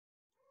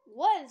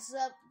What's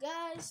up,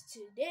 guys?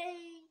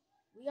 Today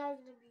we are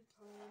going to be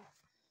playing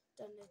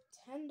the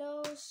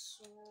Nintendo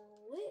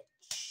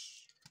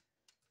Switch.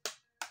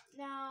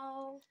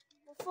 Now,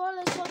 before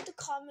let's hope the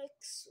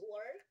comics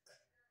work,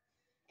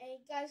 and you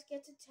guys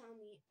get to tell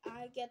me.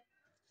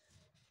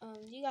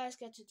 You guys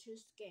get to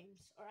choose the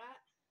games,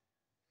 alright?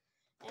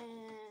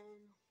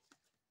 And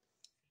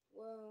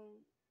well,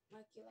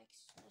 Mikey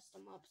likes to mess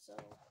them up, so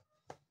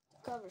the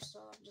cover. So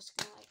I'm just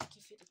gonna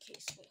give you the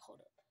case. Wait, hold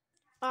up.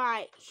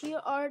 Alright,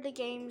 here are the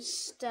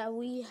games that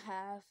we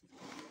have,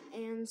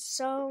 and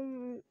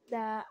some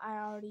that I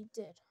already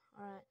did.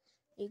 Alright,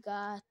 we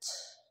got,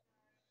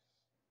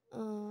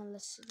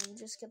 let's see, let me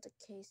just get the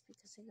case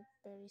because I can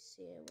barely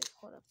see it. Wait,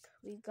 hold up.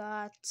 We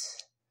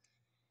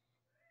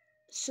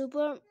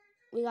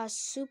got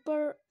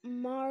Super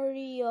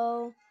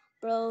Mario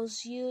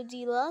Bros. U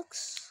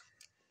Deluxe.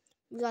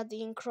 We got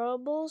The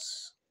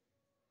Incredibles,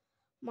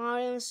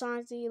 Mario and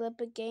Sonic the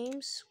Olympic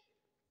Games,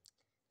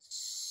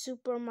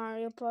 Super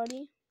Mario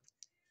Party.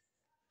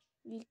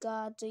 We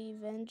got the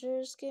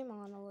Avengers game. I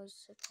don't know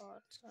what's it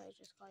called, so I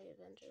just call it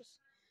Avengers.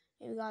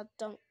 And we got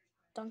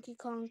Donkey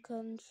Kong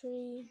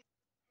Country,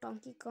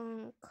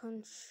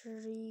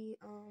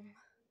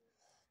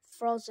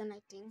 Frozen,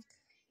 I think.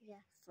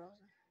 Yeah,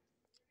 Frozen.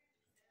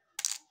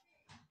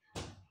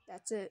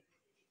 That's it.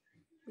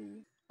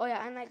 Oh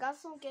yeah, and I got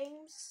some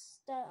games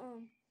that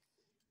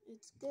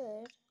it's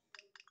good.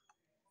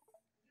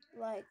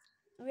 Like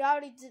we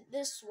already did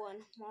this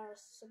one,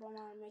 Super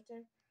Mario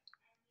Maker.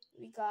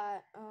 We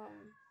got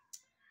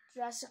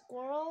Jurassic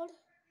World.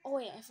 Oh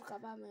wait, I forgot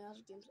about my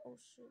other games. Oh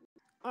shoot.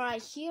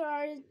 Alright, here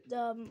are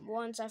the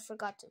ones I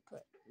forgot to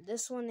put.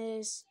 This one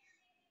is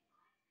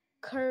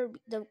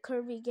the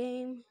Kirby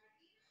game.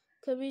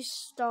 Kirby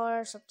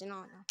Star something, I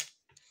don't know.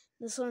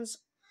 This one's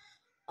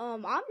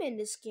I'm in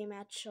this game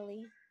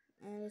actually.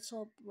 And let's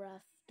hope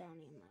Raph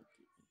Donnie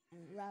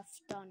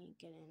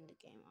get in the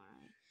game,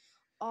 alright.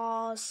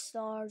 All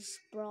Stars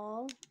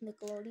Brawl,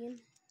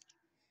 Nickelodeon.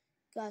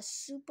 Got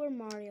Super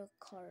Mario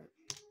Kart.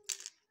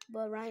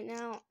 But right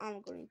now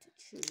I'm going to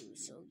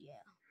choose, so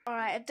yeah.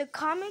 Alright, if the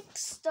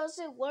comics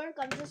doesn't work,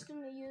 I'm just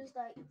gonna use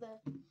like the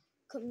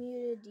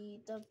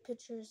community, the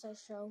pictures I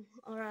show.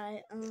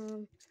 Alright,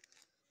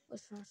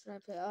 which one should I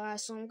pick? Alright,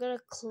 so I'm gonna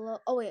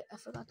close. Oh wait, I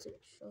forgot to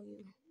show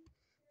you.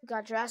 We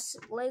got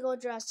Lego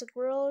Jurassic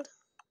World.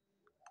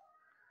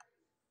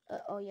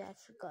 Oh yeah, I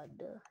forgot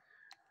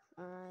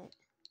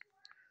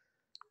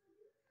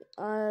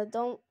Alright.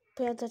 Don't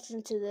pay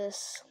attention to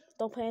this.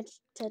 Don't pay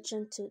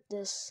attention to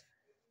this.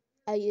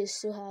 I used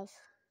to have.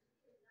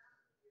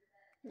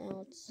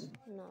 Now it's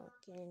not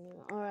getting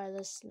anymore. Alright,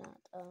 let's not.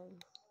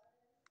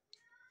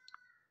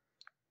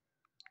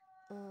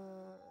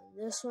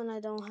 This one I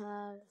don't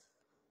have.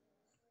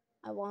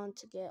 I want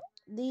to get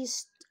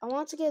these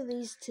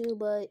two,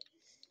 but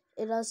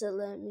it doesn't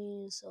let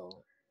me,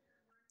 so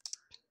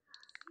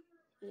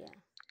yeah.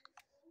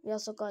 We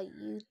also got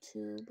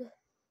YouTube.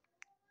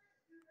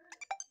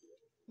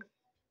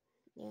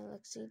 Yeah,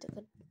 let's see,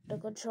 the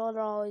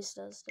controller always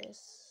does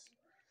this.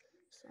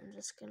 So I'm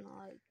just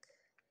gonna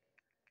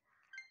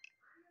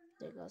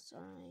there goes,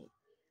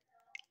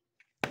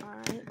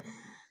 alright.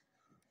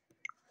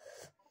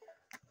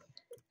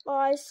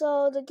 Alright,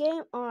 so the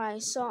game,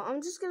 so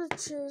I'm just gonna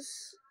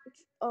choose,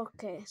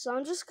 so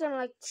I'm just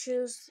gonna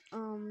choose,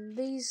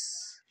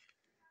 these,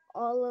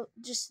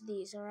 just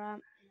these, alright.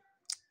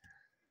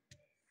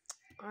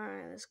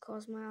 Alright, let's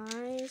close my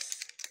eyes.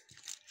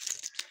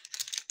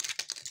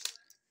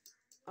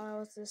 Alright,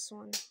 what's this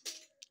one?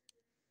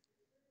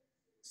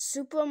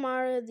 Super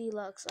Mario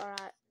Deluxe,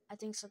 alright. I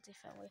think something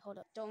fell, wait, hold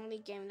up. The only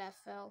game that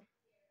fell.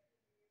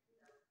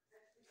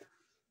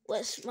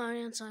 What's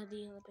Mario inside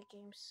the Olympic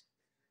Games?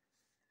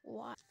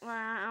 What?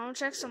 Alright, I want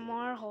to check some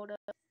more. Hold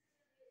up.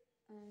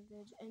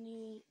 Did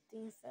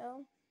anything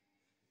fail?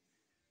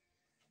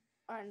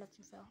 Alright,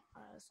 nothing fell.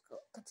 Alright, let's go.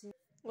 Continue.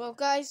 Well,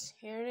 guys,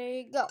 here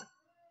they go.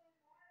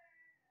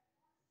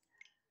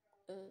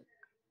 Wait,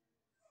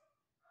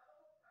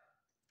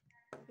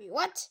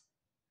 what?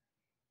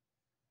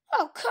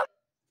 Oh, come.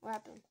 What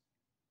happened?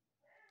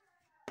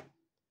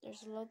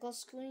 There's a logo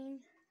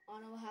screen. I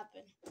don't know what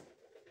happened.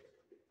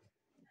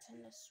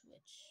 Nintendo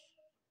Switch.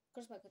 Of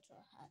course, my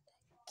controller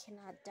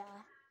cannot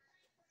die.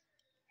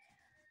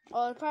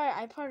 Oh,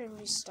 I probably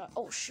restart.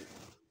 Oh shoot.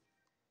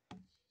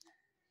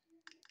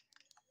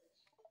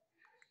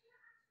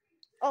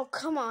 Oh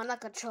come on,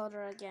 not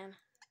controller again.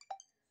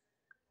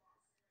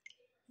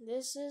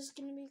 This is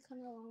gonna be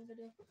kind of a long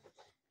video,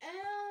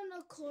 and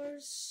of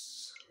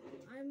course,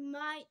 I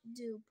might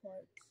do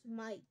parts.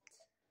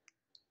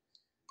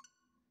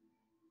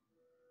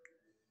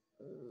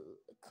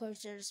 Of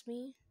course, there's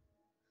me.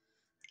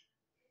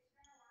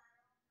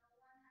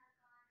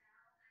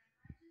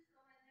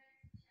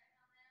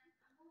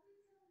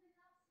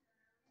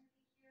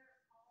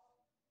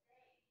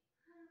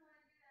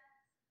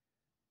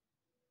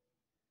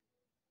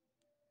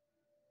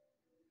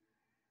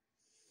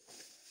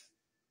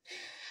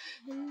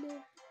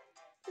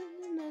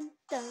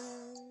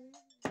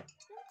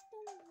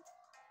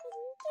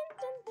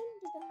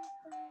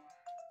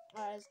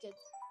 Alright,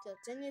 let's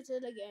continue to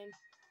the game.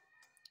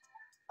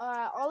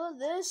 Alright, all of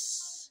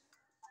this.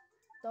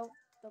 Don't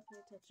pay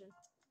attention.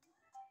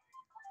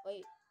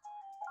 Wait,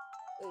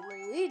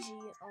 Luigi.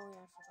 Oh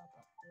yeah, I forgot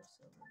about this.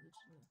 So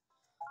Luigi.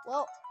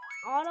 Well,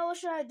 I don't know what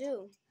should I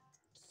do.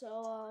 So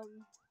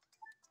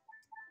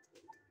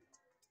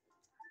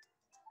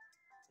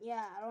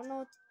yeah, I don't know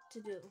what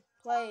to do.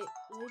 Play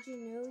Luigi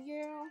New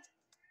Year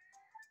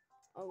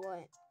or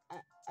what?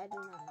 I do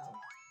not know.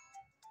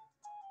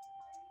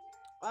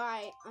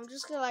 Alright, I'm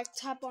just gonna like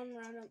tap on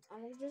random.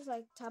 I'm gonna just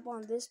like tap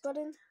on this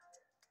button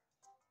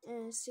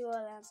and see what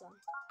it lands on.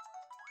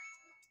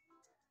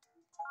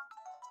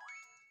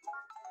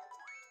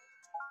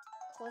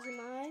 Closing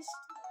my eyes.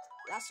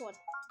 Last one.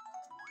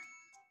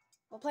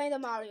 We're playing the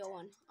Mario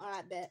one.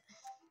 Alright, bet.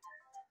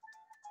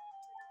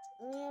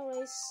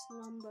 Race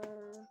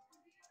number.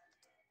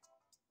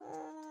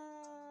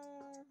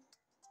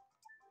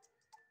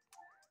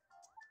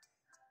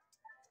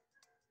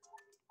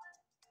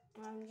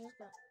 I'm just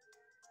gonna.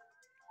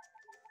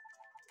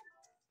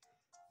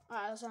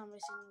 Alright, that's how I'm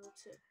racing number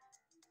 2.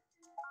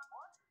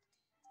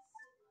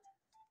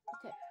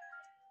 Okay.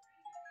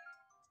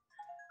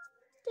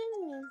 Ding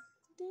ding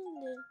ding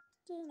ding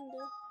ding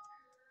ding.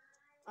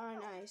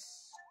 Alright, nice.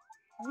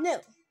 No.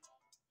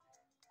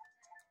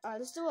 Alright,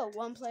 let's do a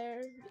 1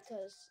 player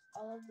because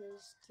all of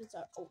these kids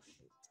are. Oh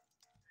shoot.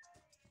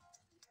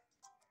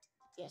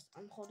 Yes,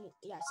 I'm holding.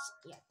 Yes,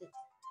 yeah.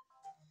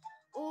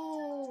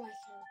 Oh, my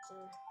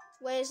character.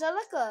 Wait, is that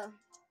like a?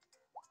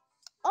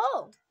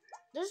 Oh,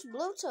 there's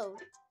Blue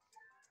Toad.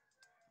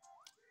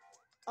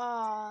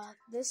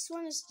 This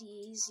one is the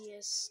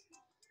easiest.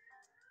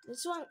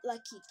 This one,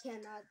 like, he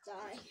cannot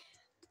die.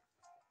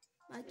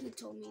 Like he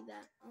told me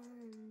that.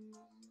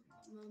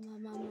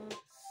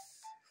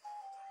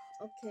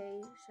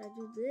 Okay, should I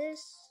do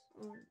this?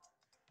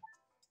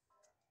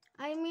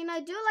 I mean, I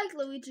do like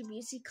Luigi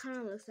because he kind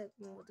of looks like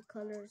one with the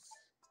colors.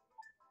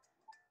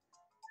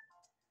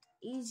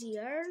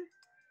 Easier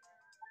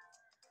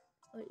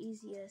or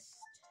easiest?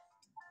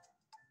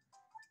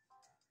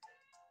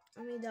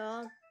 I mean,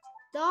 they're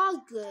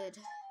all good.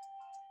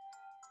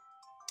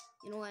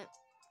 You know what?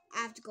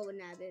 I have to go with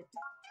Nabbit.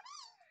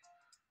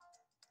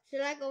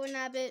 Should I go with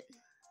Nabbit?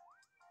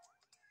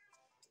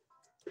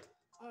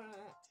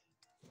 Alright.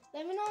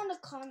 Let me know in the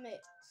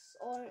comments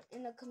or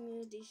in the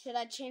community. Should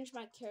I change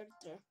my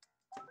character?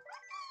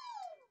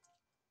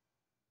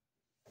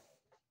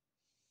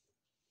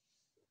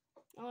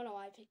 I don't know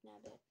why I picked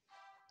Nabbit.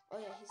 Oh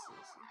yeah, he's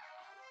easy.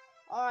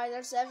 Alright,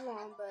 that's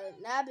everyone,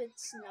 but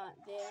Nabbit's not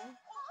there.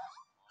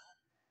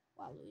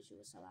 Wow, Luigi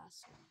was the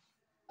last one.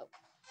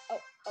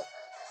 Oh.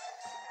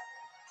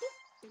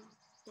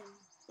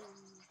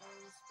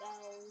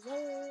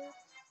 Bowser.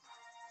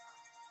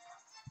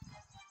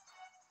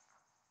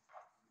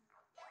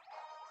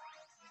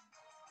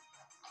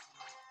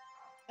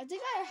 I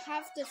think I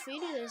have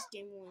defeated this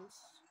game once.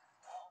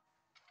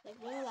 Like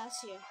maybe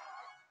last year.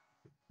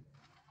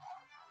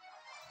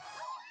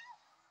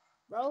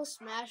 Bro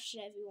smashed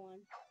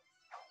everyone.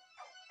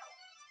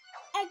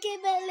 I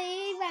can't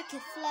believe I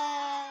can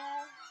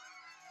fly.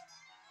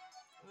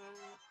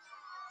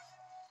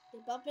 They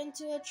bump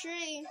into a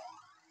tree.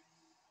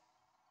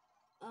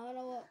 I don't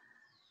know what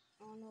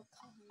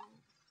color.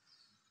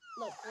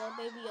 Look, little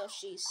baby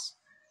Yoshi's.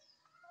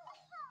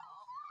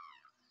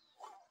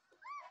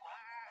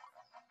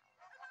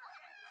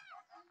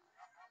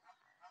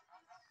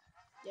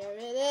 There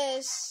it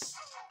is.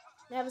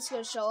 Nabbit's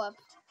gonna show up.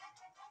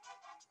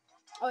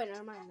 Oh wait,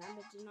 never mind.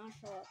 Nabbit did not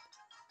show up.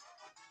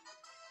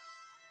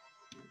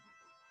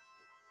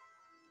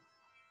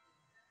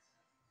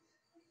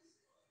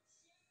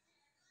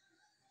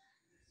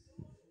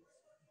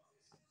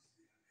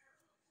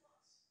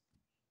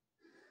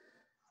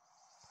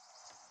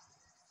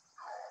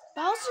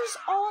 Bowser's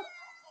all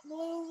the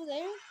way over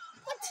there?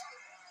 What?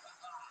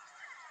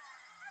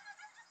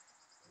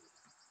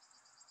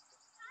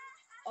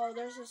 Oh,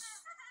 there's this.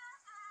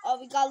 Oh,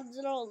 we got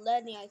little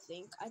Lenny, I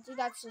think. I think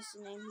that's just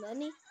the name,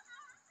 Lenny.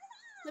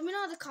 Let me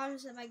know in the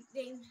comments if I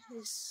named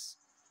his.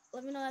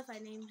 Let me know if I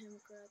named him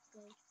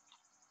correctly.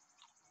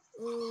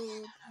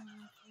 Ooh,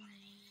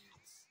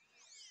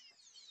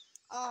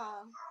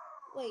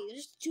 wait,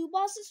 there's 2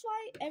 bosses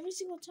fight every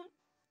single time?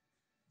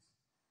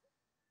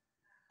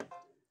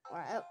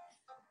 Alright,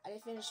 I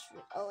didn't finish.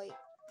 Oh, wait.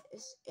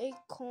 It's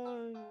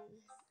Acorn. I'm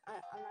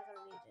not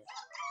gonna read it.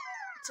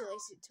 I'm too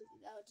lazy to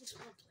read that. I just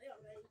want to play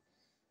already.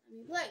 Let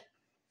me play.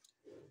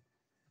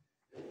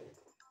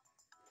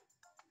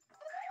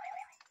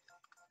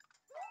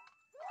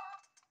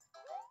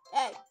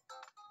 Hey,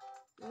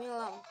 leave me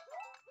alone.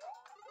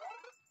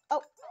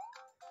 Oh,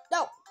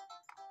 no.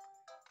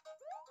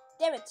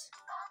 Damn it.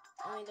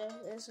 I mean,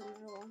 there's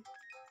another one.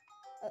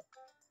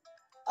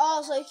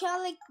 Oh, so you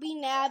can't, like, be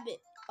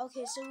Nabbit.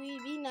 Okay, so we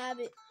be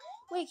Nabbit.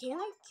 Wait, can you,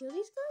 like, kill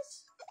these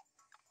guys?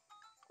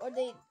 Or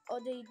they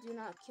do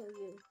not kill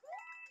you?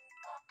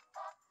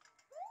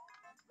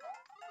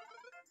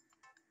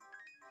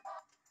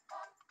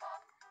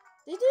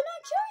 They do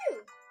not kill you!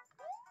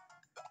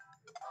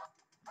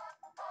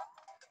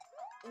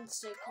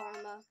 Instant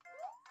karma.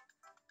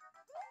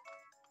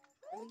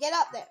 Let me get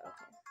up there.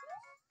 Okay.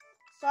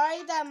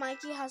 Sorry that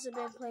Mikey hasn't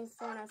been playing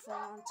Fortnite for a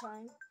long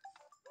time.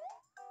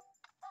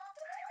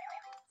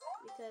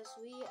 Because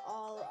we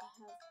all have...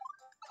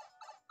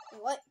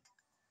 Wait, what?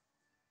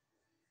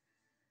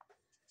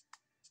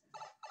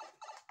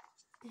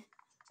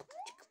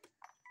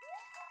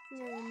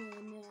 No,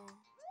 no, no.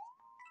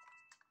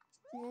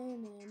 No,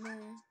 no, no.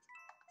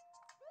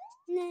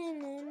 No,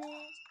 no, no.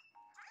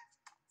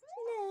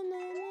 No, no,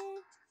 no.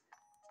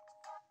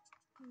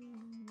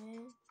 No.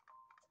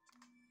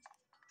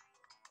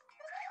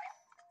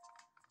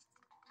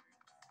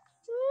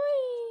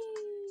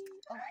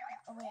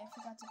 Oh wait, I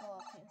forgot to go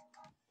up here.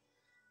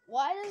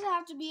 Why does it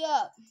have to be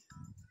up?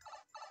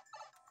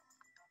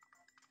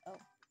 Oh.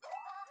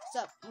 What's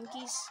up,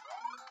 monkeys?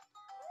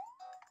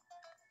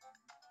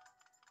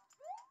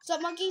 What's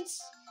up,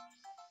 monkeys?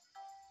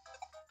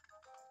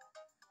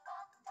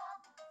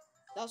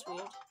 That was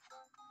weird.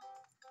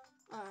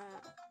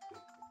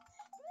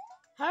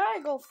 How do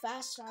I go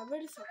faster? I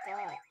really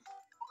forgot.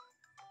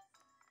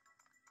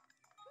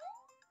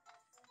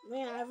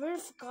 Man, I really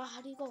forgot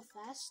how do you go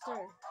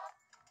faster.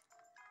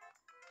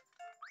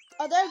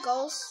 Oh, there it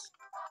goes.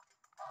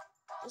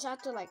 Just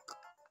have to like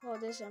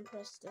hold this and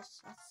press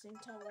this at the same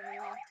time.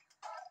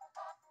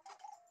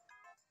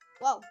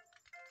 Whoa.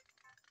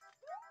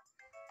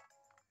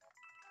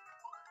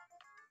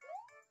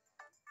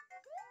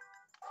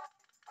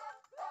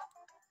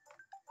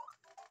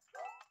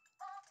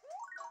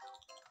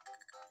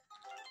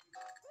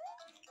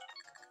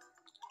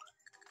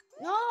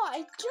 No,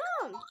 I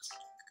jumped.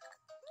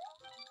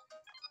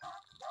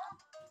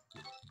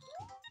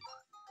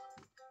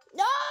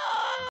 No!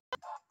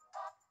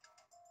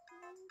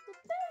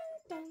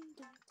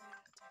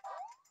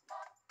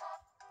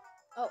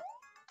 Oh.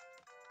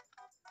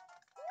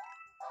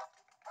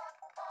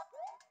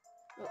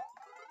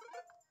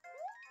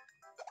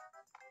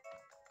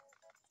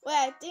 Wait,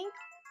 I think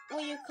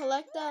when you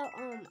collect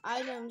the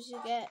items, you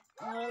get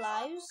more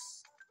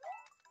lives.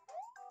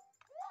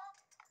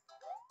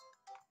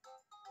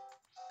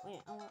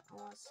 Wait, I want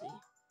to see.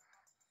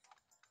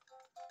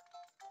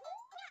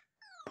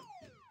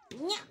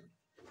 Yeah.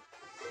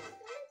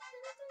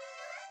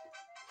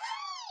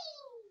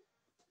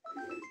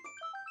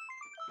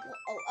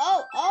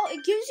 Oh!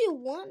 It gives you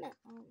one.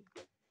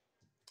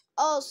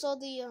 Oh, so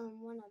the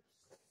 1-ups.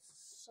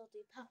 So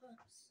the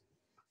pop-ups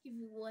give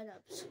you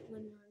 1-ups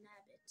when you're an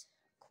abbot.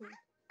 Cool.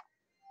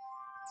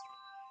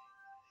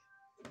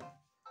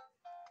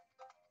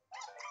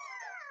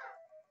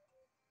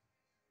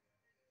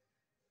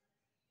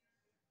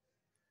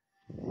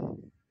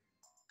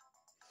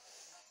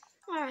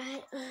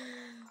 Alright.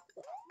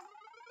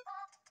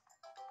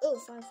 Oh,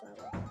 5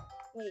 flower.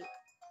 Wait.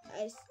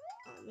 Oh,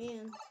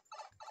 man.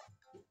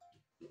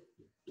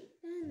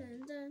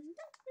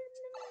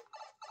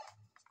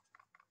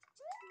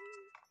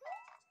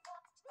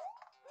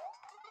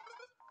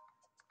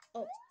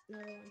 Oh,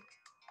 another one.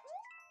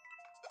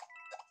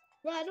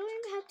 Bro, I don't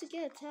even have to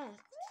get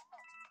attacked.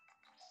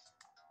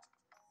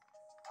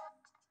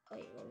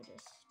 Wait, let me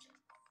just...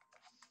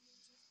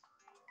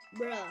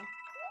 Bruh.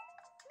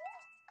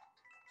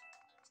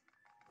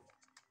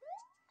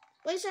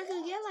 Wait, so I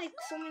could get like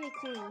so many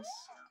coins.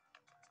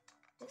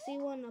 I see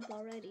 1-up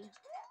already.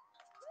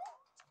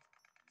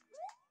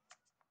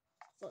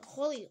 But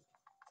holy.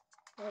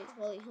 That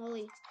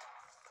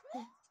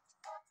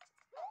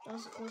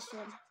was a close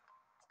one.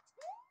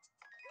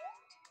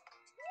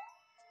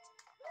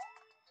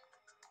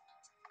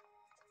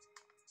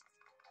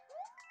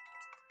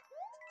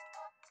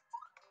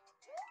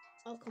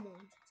 Oh, come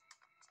on.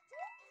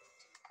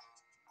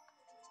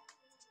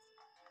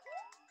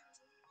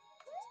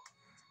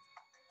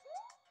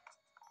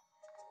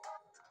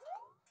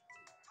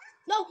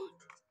 No!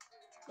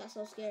 Got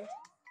so scared.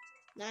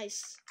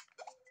 Nice.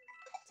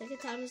 Take your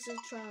time as a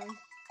try.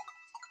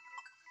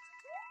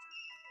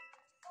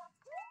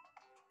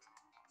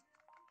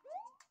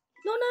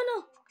 No!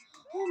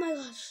 Oh my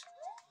gosh.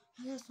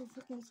 I got so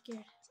fucking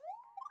scared.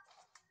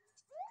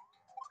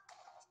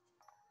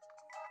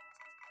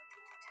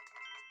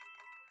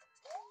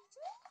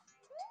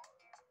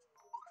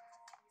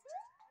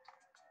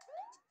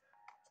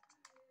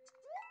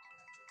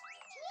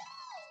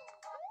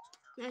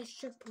 Nice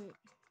checkpoint.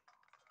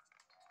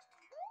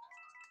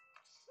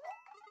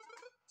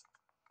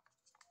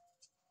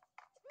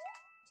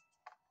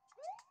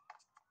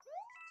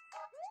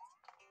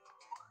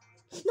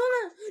 No!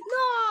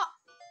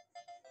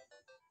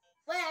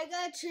 Wait, I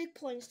got a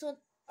checkpoint. So,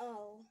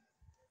 oh.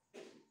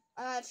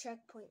 I got a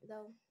checkpoint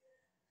though.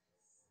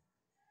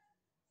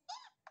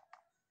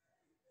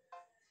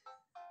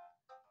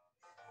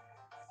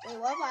 Wait,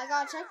 what? I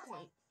got a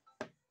checkpoint.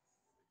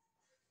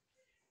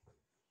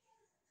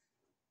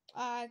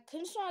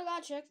 Couldn't swear I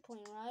got a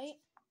checkpoint, right?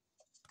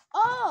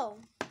 Oh!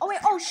 Oh wait,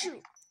 oh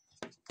shoot!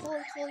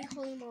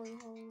 Holy moly.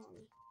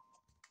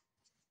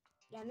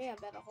 Yeah, I need a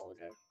better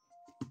holder.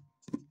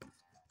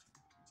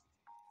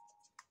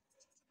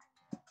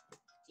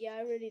 Yeah,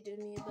 I really do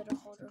need a better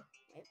holder.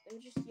 Wait, let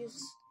me just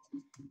use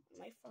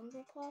my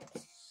Fungal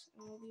Pops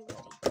and we'll be ready.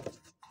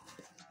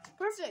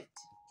 Perfect!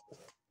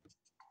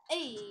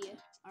 Hey!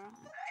 Alright.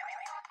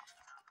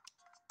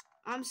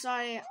 I'm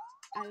sorry,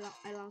 I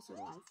lost a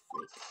life,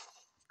 freak.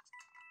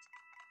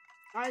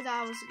 I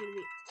thought I was gonna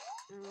be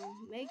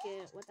make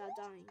it without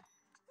dying.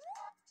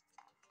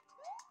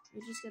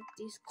 We just get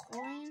these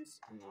coins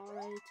and we're all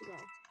ready to go.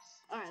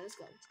 Alright, let's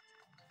go.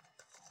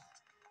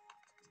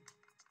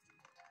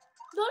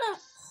 No!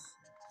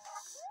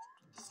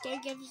 This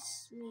game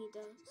gives me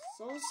the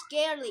so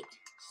scared.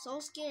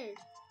 This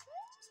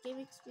game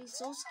makes me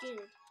so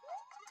scared.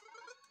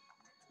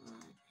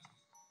 Alright.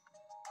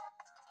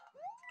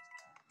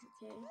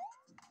 Okay.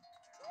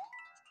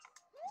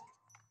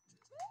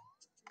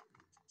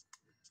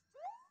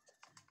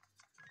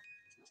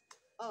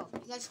 Oh,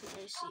 you guys can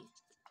really see.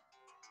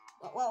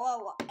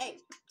 Whoa. Hey,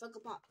 Funko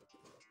Pop.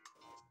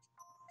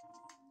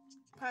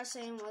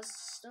 Saying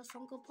was the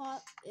Funko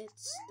Pop.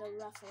 It's the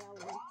Raphael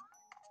one.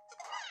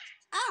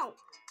 Ow!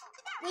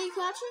 Wait, you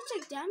can actually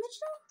take damage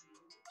though?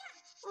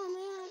 Oh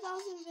man, I thought I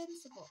was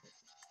invincible.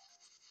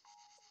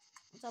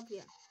 What's up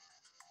here?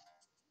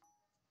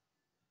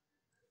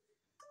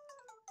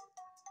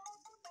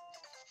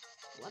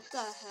 What the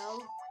hell?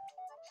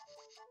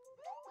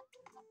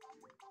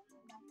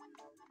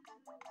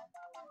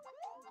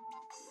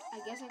 I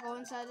guess I go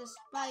inside this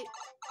pipe.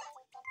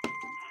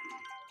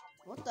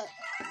 What the?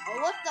 Oh,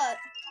 what the?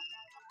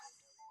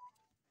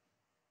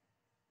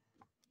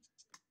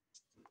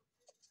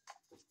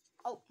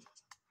 Oh.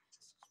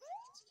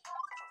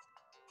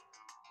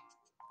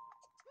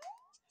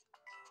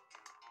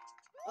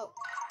 Oh.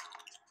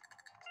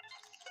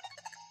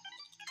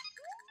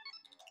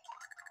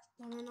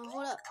 No,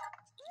 hold up.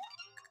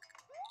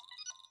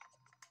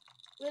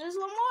 Wait, there's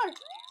one more.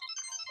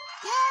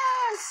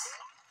 Yes!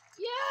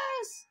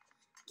 Yes!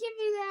 Give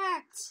me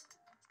that!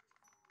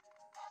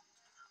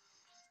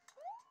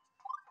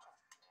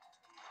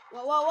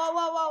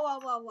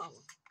 Whoa.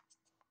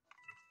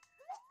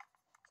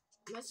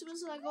 Am I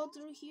supposed to like go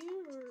through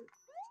here or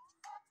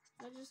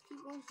I just keep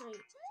going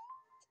straight?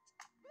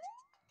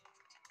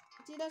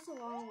 I think that's a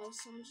long way,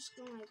 so I'm just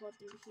gonna like go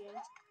through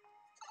here.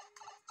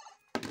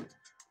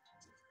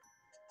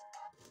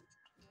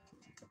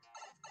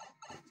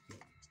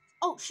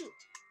 Oh shoot!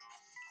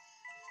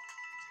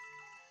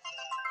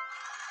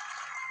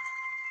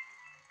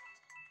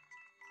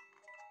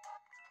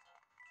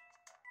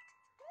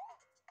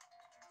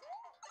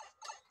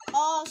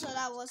 Oh, so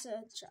that was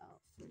a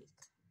child freak.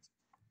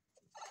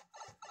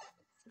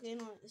 Okay,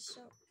 no, it's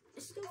still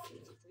freaky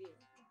for you.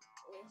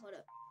 Wait, hold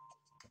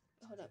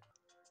up.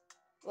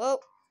 Well,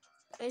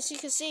 as you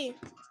can see,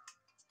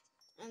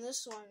 and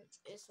this one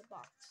is the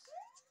box.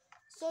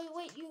 So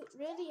wait, you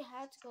really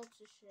had to go to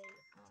straight.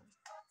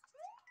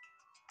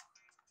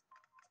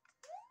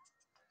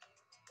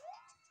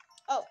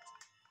 Oh,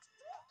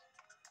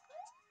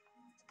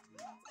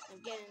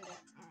 I'm getting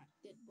there. Alright,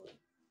 good boy.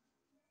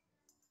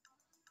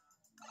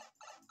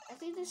 I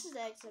think this is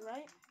the exit,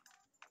 right?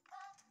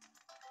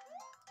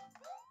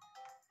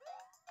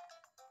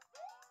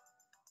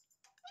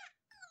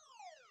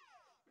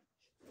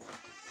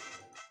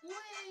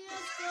 Wait,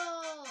 let's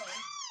go!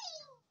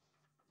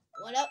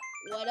 What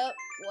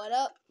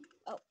up?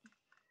 Oh.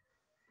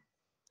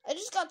 I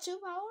just got 2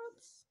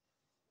 power-ups?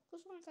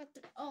 Which one got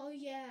 3? Oh,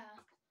 yeah.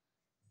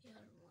 The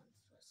other one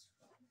was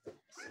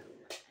from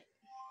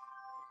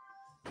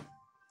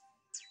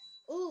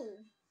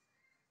ooh.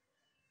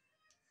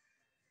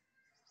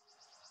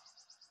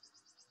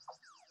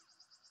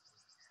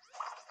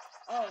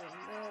 Oh,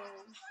 no.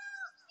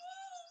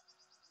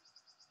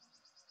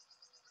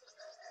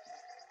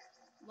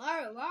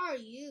 Mario, where are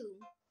you?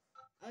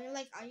 I mean,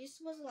 like, are you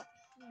supposed to, like,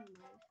 never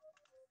mind.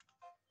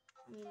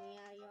 I mean,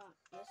 yeah, you're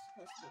supposed to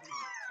be to save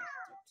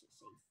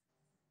the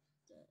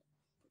princess.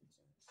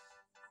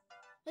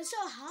 And so,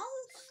 how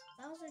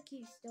Bowser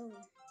keeps going?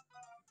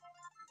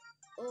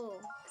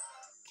 Oh,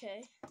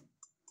 okay.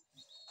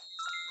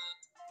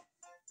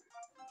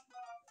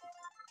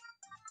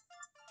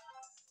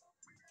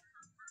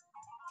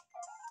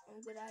 I'm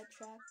good eye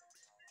trapped.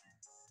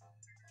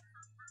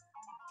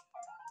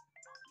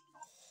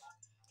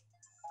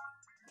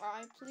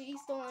 Alright,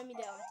 please don't let me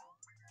down.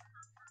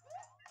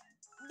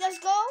 Let's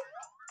go!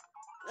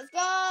 Let's go!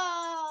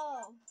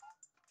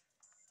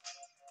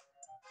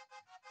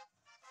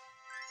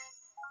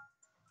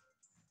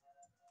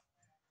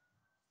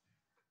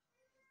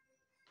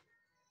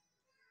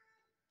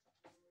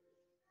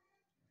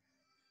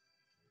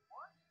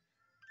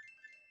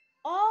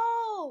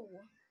 Oh!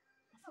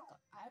 I forgot.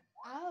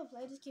 I haven't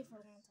played this game for a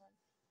long time.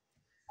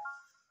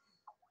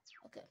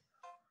 Okay.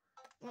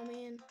 I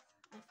mean,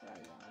 I forgot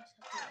you always have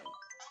to wait.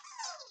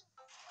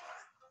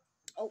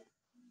 Oh.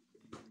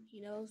 He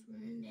knows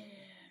we're in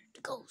there.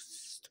 The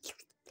ghost.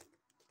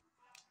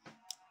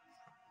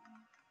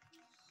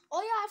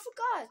 Oh yeah, I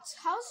forgot.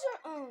 How's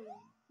your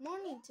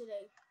morning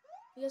today?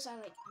 Because I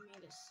made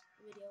this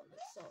video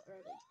like so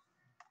early.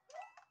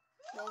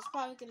 But it's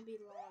probably gonna be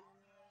long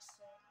anyway,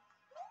 so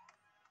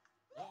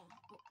yeah.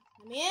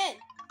 Let me in.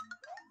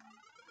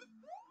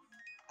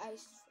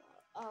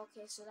 Oh,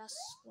 okay, so that's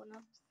one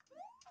up.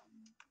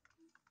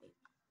 Wait.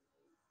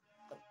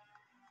 Oh.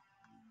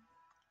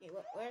 Okay,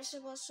 where's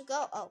supposed to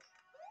go? Oh.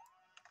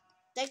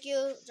 Thank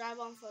you,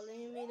 Drybomb, for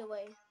leading me the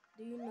way.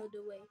 Do you know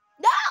the way?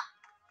 No!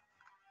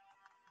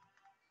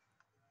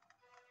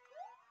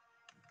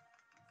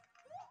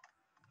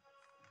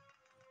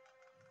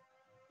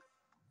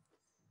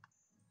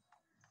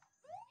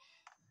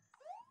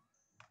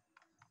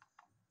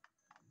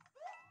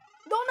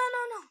 No, no,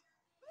 no, no.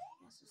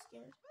 I'm so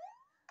scared.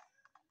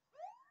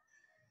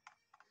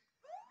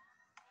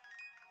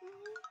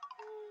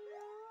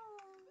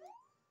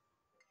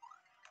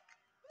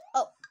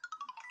 Oh,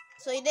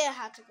 so you didn't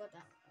have to go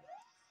down.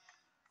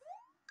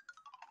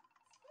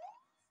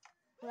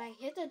 When I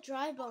hit the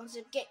dry bones,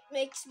 it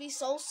makes me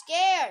so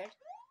scared.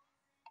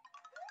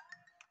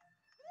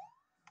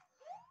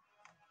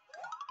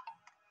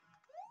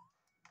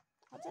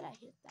 How did I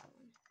hit that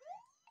one?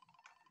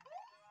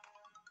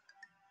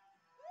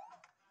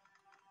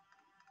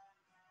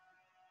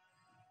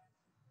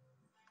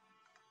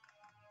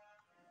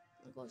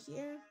 I'll go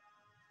here.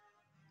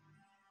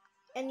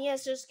 And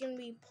yes, there's gonna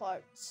be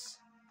parts.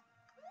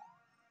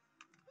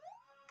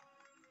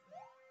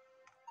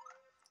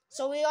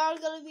 So we are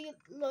gonna be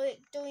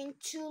doing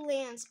 2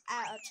 lands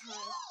at a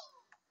time.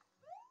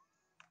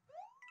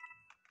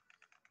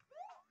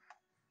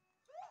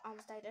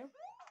 Almost died there.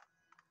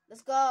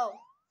 Let's go.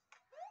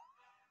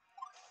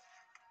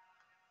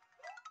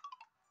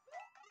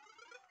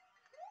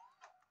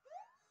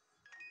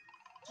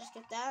 Just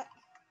get that.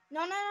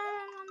 No, no, no,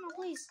 no, no, no,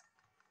 please.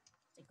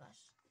 Oh gosh,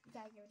 you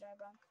gotta give it a try,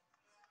 bro.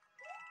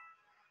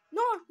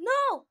 No,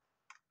 no!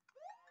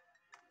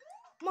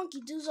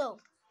 Monkey Doozo.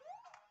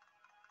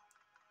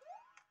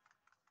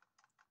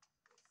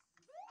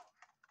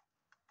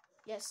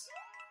 Yes.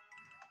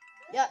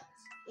 Yeah.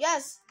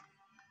 Yes.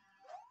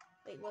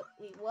 Wait, what?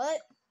 Wait, what?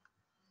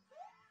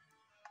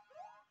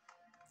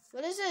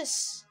 What is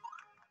this?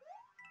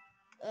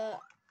 I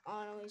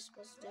don't know what you're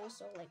supposed to do,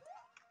 so like...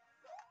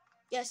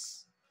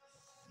 Yes.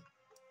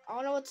 I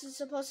don't know what you're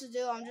supposed to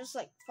do. I'm just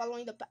like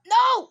following the path.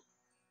 No!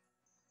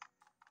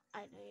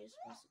 I know you're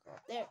supposed to go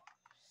up there.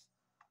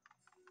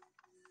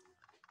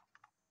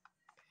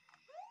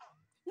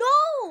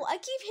 No! I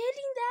keep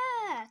hitting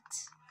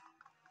that!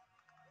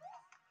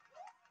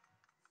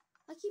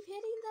 I keep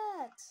hitting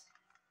that.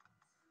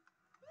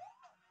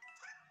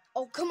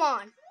 Oh, come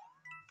on.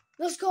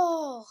 Let's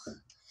go.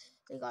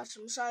 Oh gosh,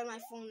 I'm sorry my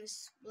phone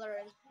is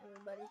blurry,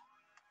 everybody.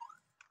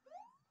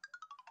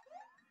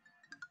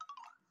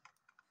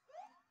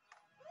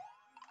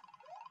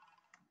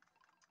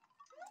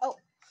 Oh,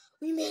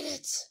 we made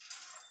it.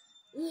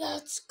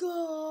 Let's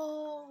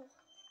go.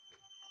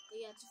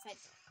 We have to fight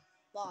the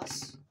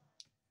boss.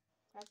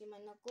 Cracking my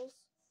knuckles.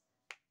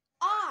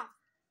 Ah!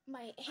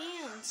 My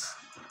hands.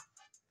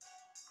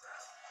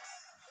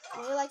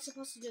 What are you like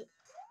supposed to do?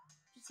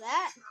 Just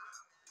that?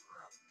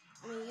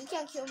 I mean, you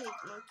can't kill me,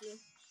 monkey.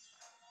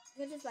 I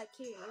can just like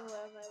kill you wherever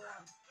I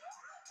want.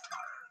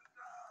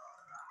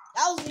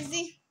 That was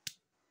easy.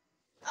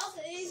 That was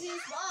the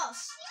easiest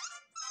boss.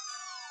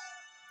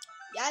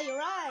 Yeah, you're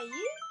right.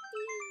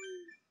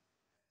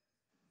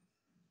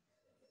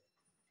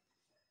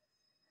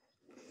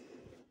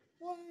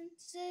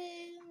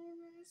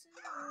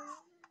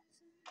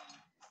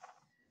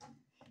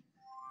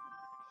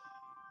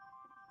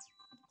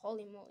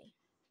 Holy moly.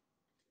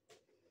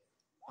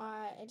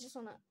 Alright, I just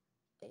wanna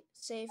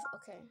save.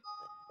 Okay.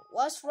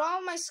 What's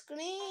wrong with my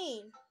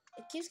screen?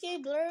 It keeps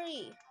getting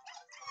blurry.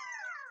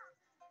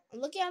 I'm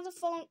looking at the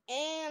phone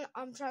and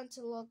I'm trying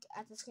to look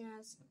at the screen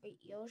as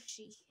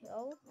Yoshi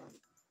Hill.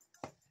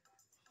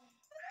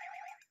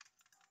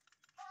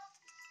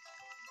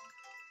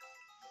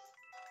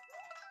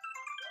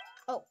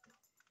 Oh.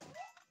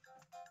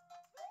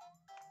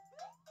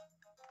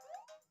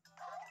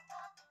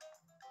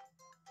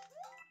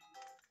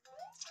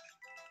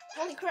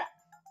 Holy crap.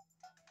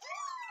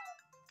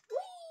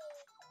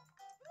 Whee!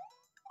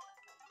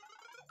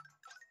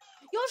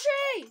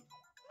 Yoshi!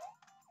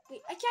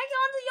 Wait, I can't get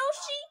on the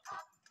Yoshi?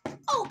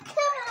 Oh,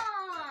 come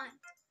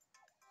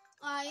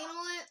on! You know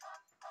what?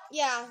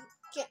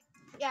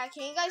 Yeah,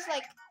 can you guys,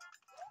 like,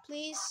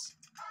 please,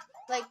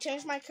 like,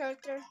 change my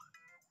character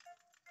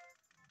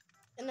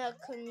in a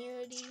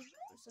community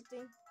or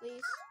something,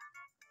 please?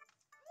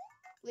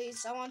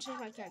 Please, I want to change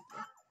my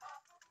character.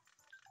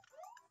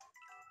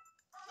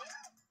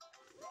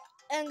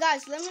 And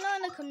guys, let me know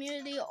in the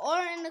community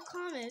or in the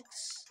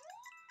comments,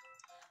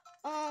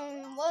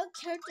 what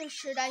character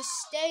should I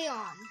stay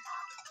on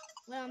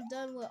when I'm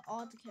done with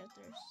all the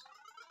characters?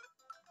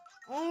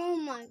 Oh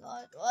my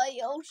god, why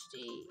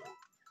Yoshi?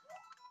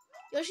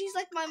 Yoshi's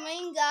like my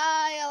main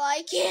guy, I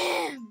like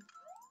him!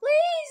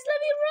 Please,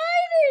 let me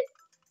ride it!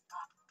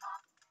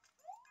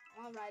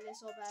 I want to ride it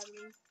so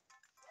badly.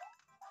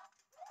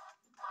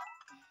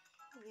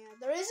 Yeah,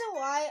 the reason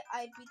why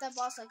I beat that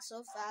boss like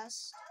so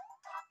fast,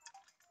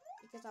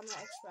 because I'm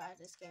an expert at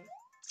this game.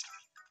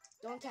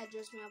 Don't catch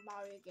me on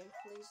Mario again,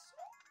 please.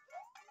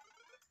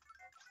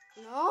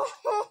 No!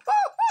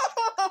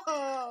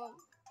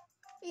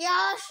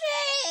 Yoshi!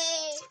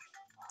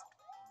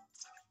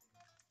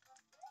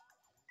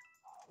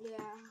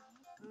 Yeah.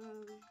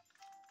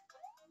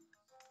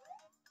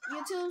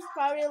 YouTube's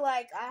probably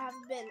like, I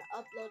haven't been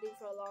uploading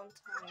for a long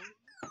time.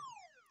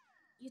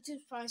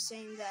 YouTube's probably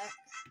saying that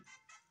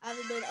I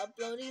haven't been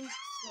uploading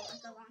for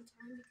like a long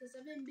time because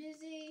I've been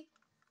busy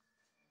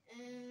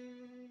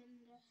and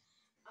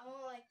I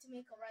don't like to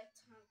make a right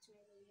time to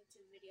make a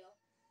YouTube video.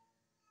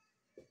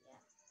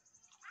 Yeah.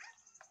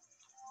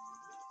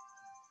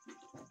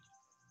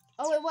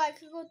 Oh wait, I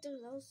could go through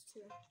those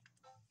two.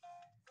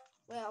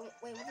 Wait,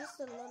 what does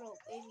the little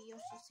baby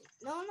Yoshi say?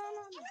 No.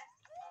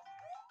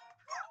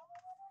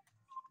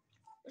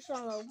 What's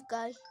wrong, little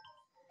guy?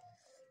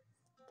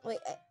 Wait.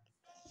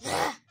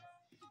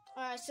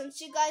 Alright, since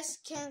you guys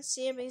can't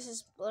see it because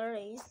it's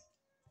blurry.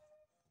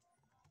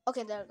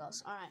 Okay, there it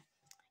goes. Alright.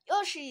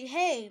 Yoshi,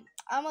 hey,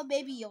 I'm a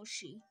baby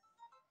Yoshi.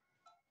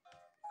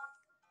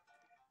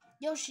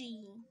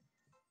 Yoshi,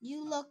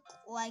 you look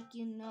like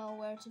you know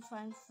where to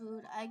find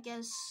food. I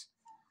guess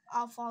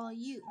I'll follow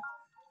you.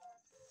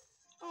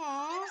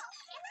 Aww.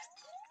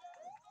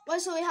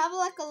 Wait, so we have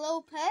like a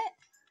little pet?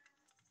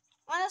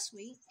 Oh, that's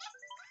sweet.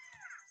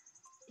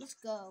 Let's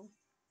go.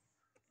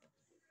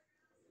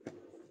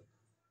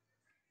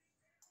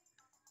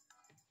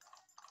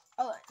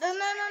 Oh,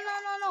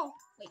 no.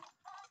 Wait.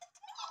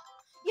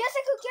 Yes,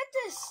 I could get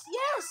this.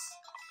 Yes.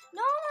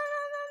 No.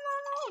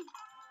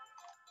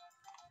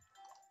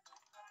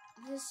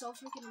 This is so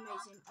freaking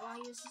amazing. I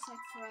want to use this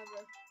like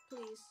forever.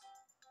 Please.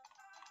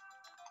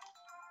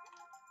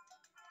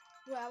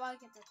 Wait, I want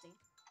to get that thing.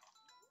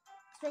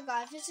 Swear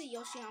God, if it's a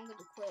Yoshi, I'm going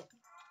to quit.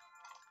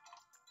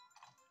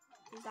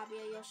 Please not be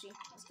a Yoshi.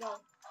 Let's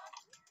go.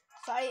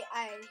 Sorry,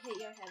 I hit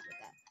your head with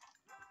that.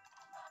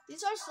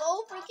 These are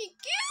so freaking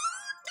cute.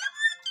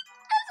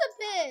 That's a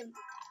pin.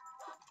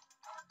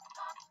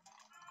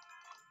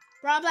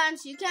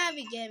 Problems, you can't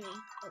be getting me.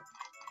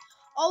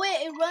 Oh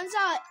wait, it runs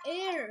out of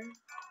air.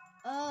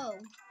 Oh.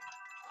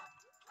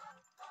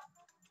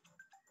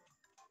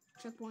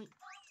 Checkpoint.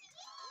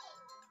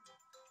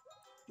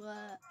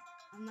 But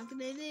I'm not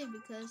gonna do it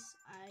because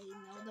I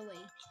know the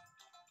way.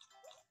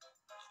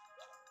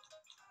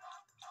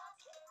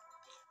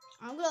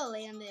 I'm gonna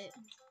land it.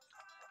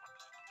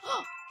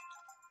 Oh!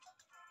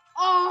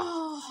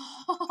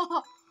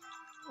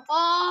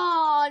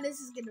 Oh, this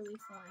is gonna be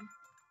fun.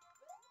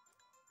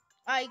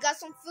 Alright, you got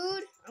some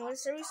food? I'm gonna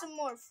serve you some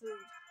more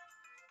food.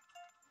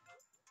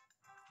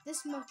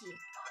 This monkey.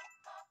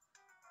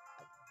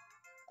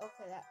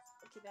 Okay,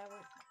 that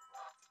went.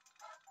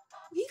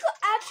 He could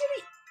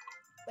actually.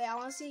 Wait, I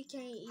wanna see.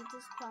 Can he eat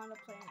this part on the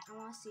plant? I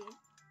wanna see.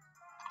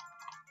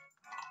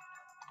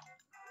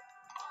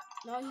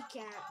 No, he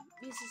can't.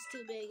 This is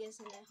too big,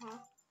 isn't it, huh?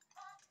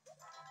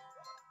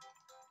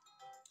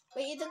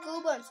 Wait, eat the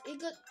Goombas. Eat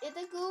the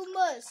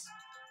Goombas.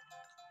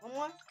 One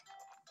more.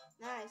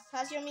 Nice.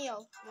 How's your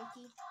meal,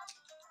 monkey?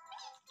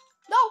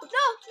 No,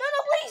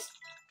 please.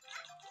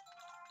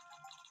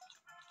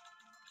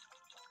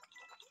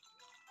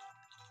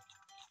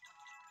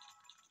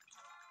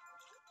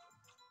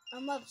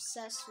 I'm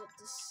obsessed with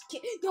this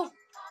kid. No,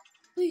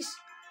 please.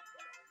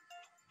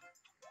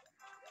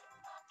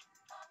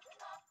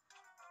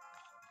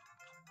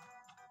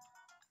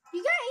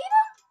 You gotta eat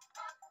him?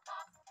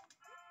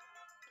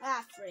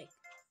 Ah, freak.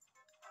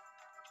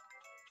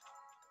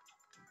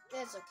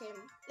 It's okay.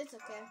 It's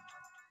okay.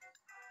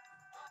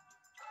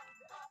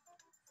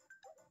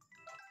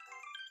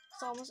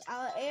 It's almost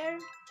out of air.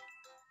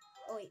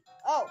 Oh, wait.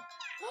 Oh.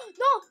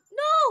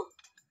 No!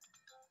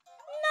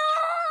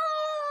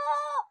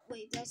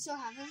 Wait, do I still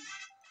have him?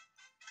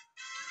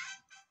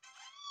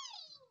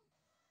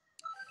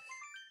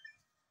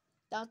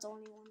 That's the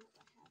only one that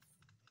I have.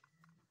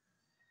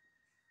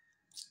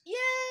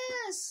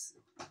 Yes!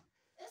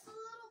 It's a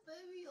little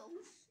baby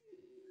Yoshi.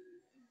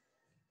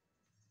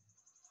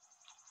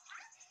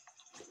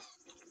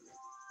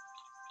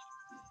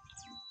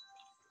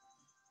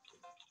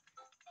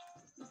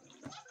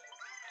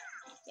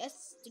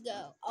 Yes, to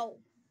go.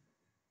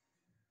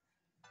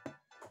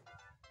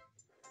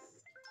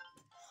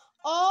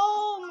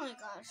 Oh my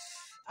gosh.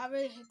 I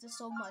really hate this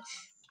so much.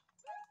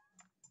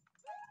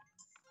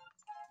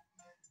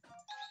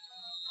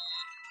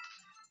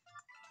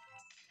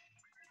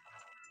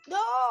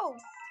 No!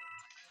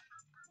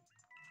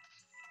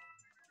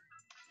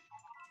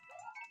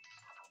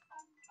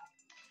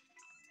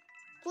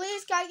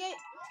 Please, can I get...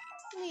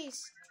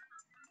 Please.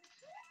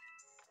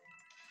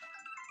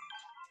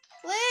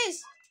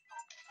 Please!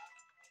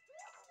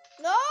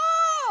 No!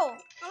 I'm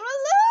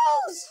gonna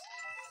lose!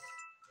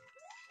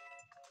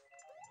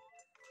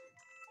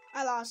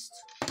 I lost.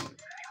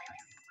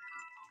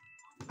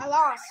 I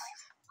lost.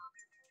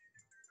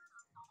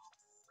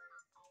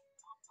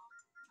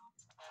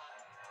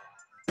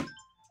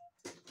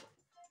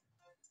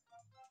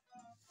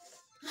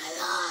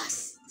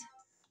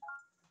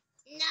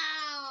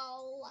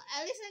 No!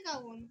 At least I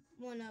got one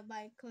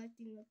by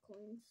collecting the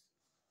coins.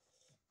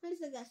 At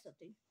least I got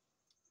something.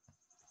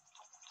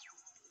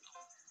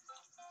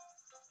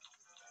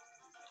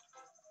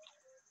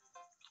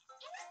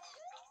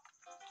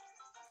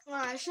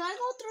 Alright, should I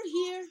go through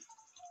here?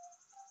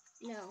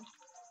 No.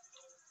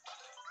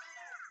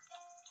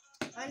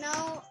 I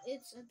know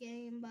it's a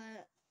game,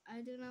 but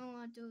I do not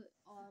want to do it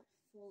all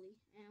fully,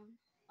 and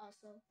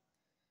also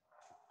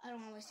I don't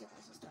want to waste your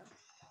guys' time.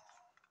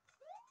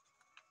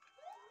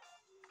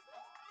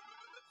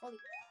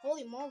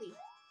 Holy moly!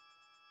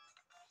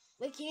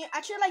 Wait, can you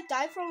actually like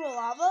die from the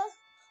lava?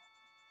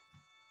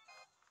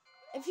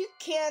 If you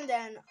can,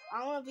 then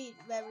I want to be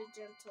very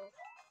gentle.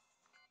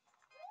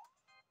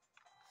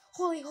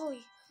 Holy!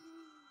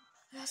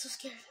 I got so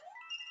scared.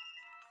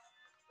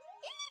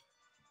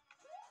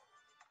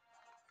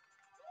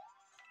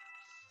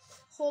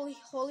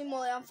 Holy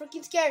moly! I'm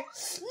freaking scared.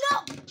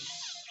 No!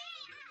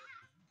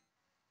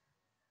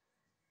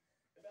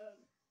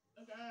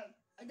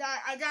 I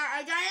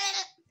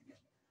died.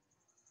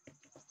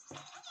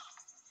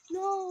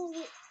 No!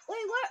 Wait,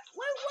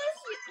 where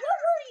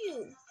were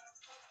you?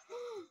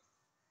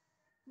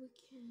 We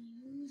can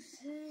use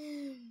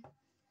him.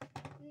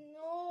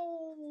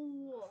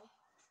 No!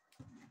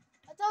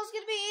 I thought it was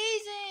gonna be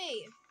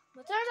easy,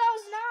 but turns out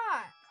it's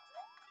not.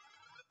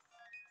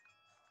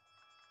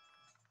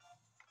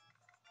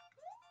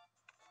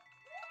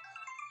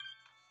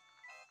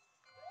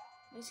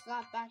 We just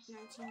got back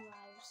 19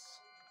 lives.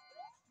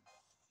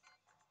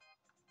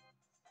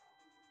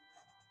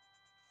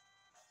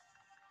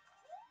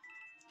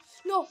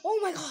 No! Oh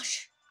my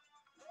gosh!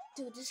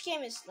 Dude, this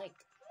game is like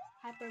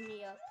hyper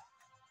me up.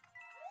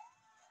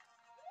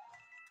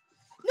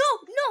 No!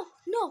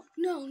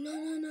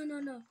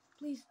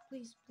 Please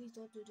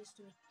don't do this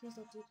to me. Please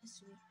don't do this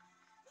to me.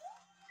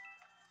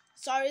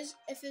 Sorry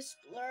if it's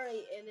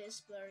blurry. It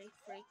is blurry,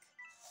 freak.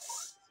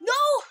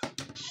 No!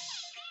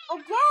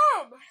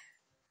 Again!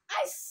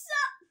 I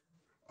suck!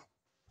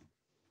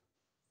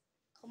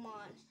 Come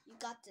on. You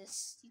got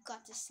this. You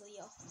got this,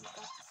 Leo. You got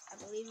this. I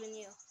believe in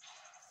you.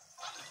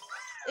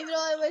 Even though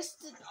I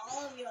wasted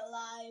all of your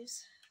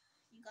lives,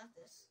 you got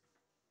this.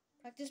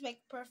 Practice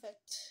make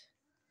perfect.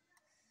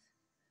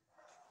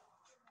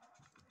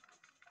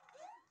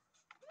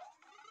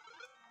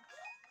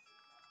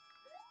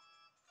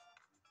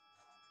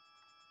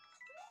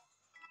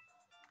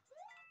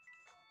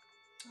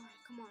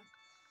 Alright, come on.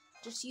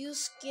 Just use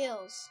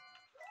skills.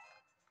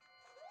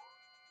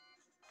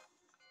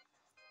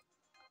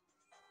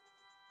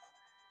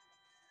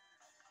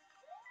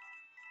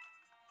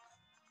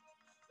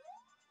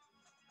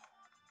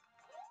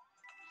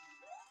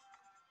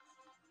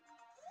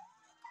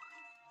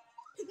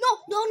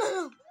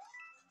 No.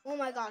 Oh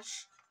my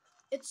gosh.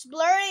 It's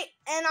blurry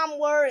and I'm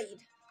worried.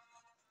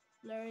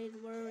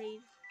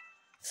 Worried.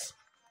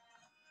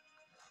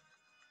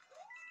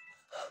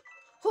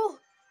 Oh.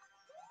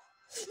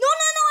 No,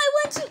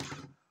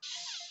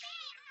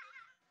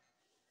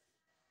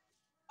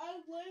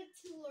 I went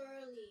too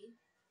early.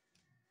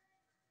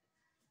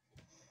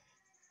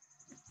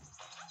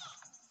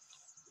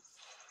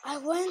 I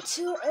went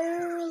too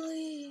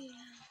early.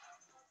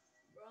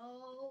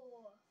 Bro.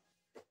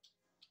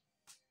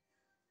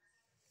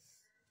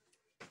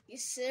 You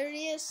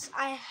serious?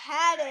 I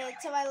had it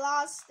till I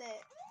lost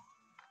it.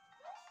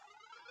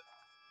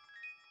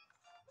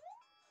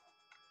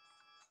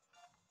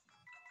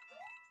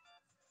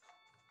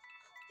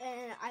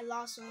 And I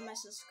lost one of my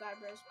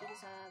subscribers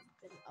because I have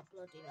been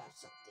uploading or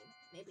something.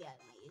 Maybe my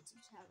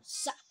YouTube channel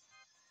sucks.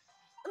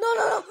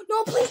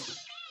 No,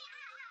 please.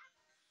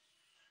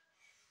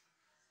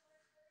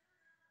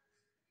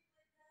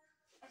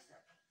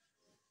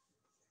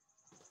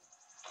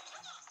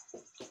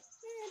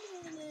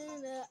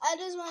 I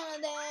just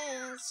wanna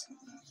dance.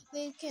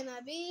 Please, can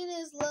I be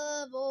this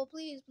love? Oh,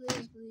 please.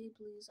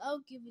 I'll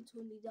give you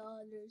 $20.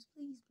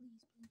 Please.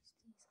 I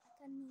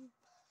got no.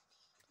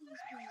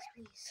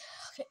 Please.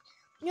 Okay.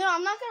 You know,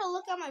 I'm not gonna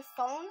look at my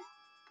phone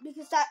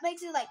because that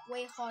makes it like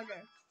way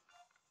harder.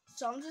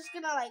 So I'm just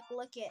gonna like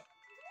look it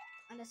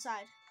on the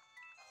side.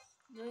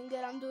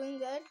 I'm doing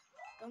good.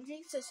 Don't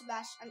jinx it,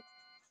 Sebastian.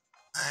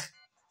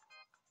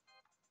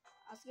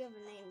 I'll give a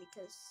name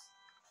because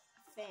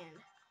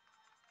fan.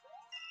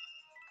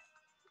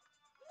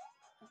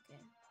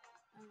 Okay.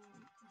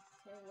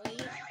 Okay, wait.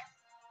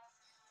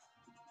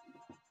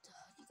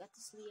 You got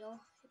this, Leo.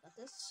 You got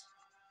this.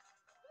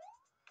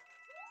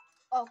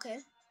 Okay,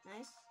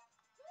 nice.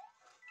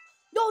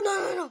 No.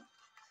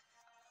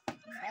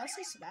 I'll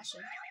say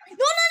Sebastian.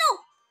 No.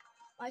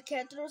 My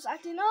character was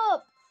acting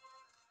up.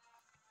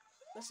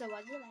 So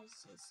why did I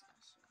say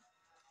Sebastian?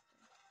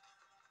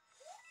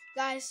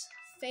 Guys,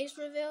 face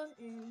reveal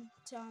and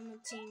tell I'm a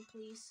team,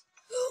 please.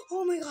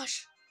 Oh my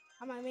gosh.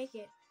 I might make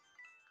it.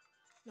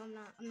 No, I'm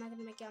not. I'm not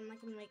gonna make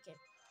it.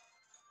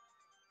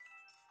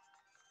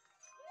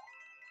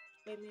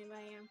 Wait, maybe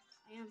I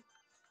am.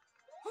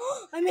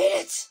 I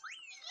made it!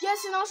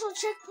 Yes, and also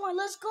checkpoint.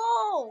 Let's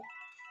go!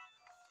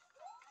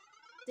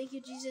 Thank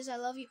you, Jesus. I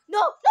love you.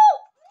 No!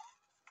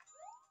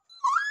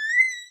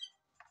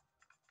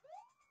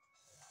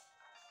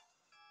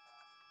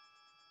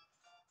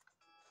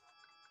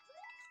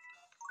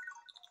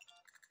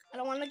 I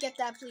don't want to get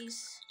that,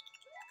 please.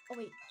 Oh,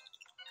 wait.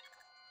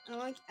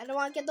 I don't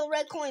want to get the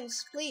red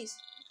coins, please.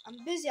 I'm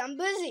busy.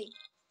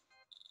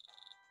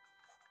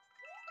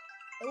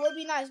 It would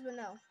be nice, but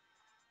no.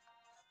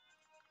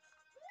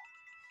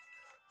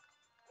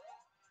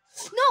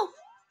 No!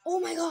 Oh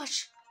my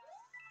gosh!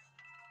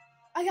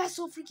 I got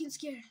so freaking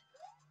scared.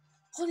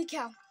 Holy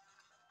cow.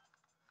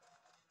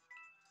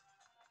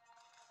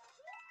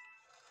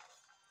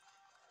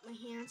 My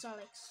hands are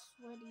like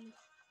sweaty.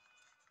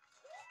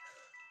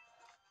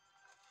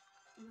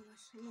 Oh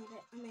my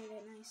gosh, I made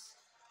it nice.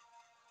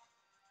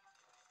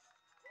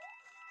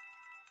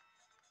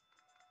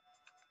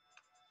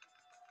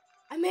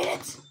 I made it!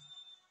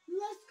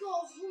 Let's go!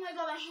 Oh my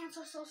god, my hands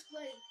are so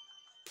sweaty.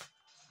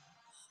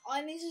 All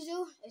I need to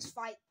do is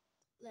fight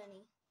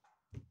Lenny.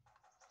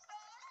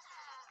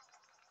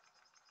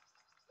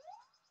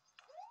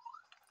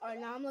 Alright,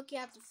 now I'm looking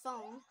at the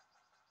phone.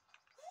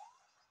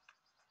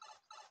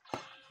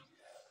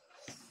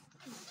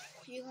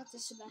 You got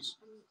this,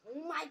 Sebastian.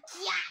 Oh my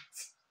god!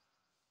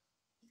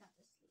 You got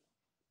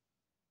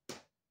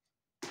this.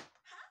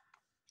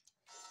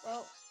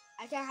 Well,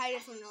 I can't hide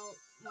it for no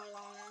more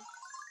longer.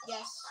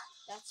 Yes,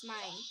 that's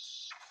my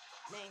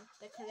name,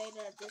 the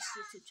creator of this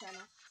YouTube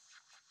channel.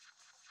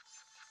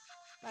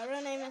 My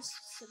real name is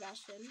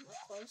Sebastian, of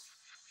course.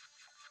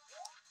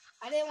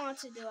 I didn't want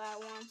to do it. I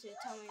wanted to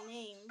tell my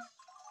name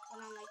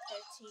when I'm like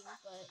 13, but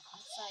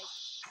it's like,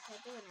 I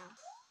can't do it now.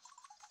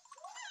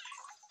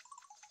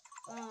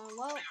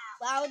 Well,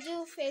 I'll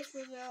do face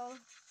reveal,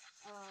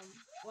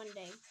 one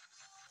day.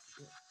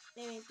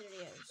 Maybe in 3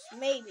 years.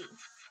 Maybe.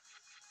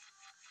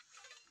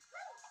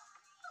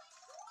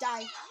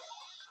 Die.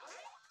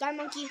 Die,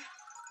 monkey.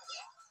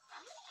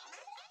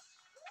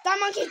 Die,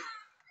 monkey!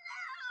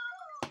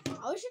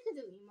 I wish I could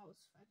do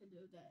emotes if I could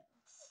do that.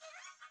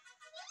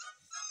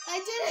 I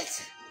did it!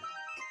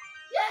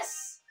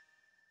 Yes!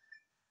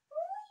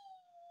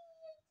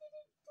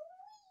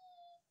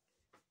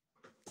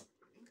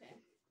 Okay.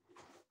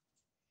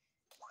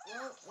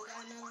 Well, we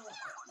got another one.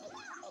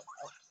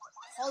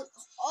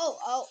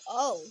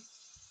 Oh.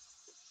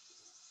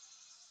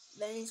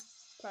 Lenny's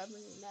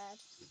probably mad.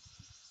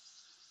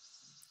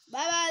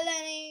 Bye-bye,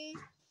 Lenny.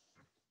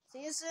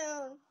 See you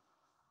soon.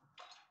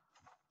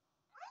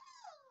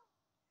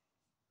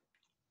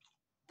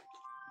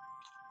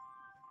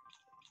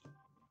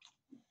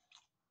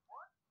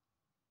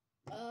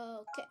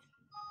 Okay.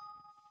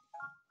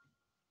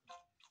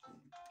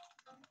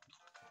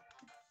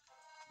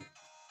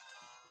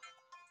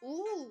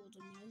 Ooh,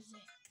 the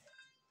music.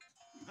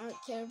 I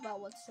don't care about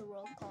what's the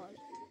world called.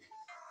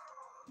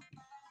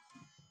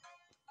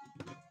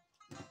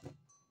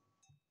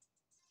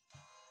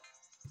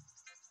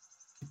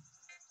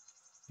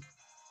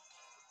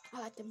 I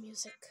like the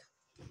music.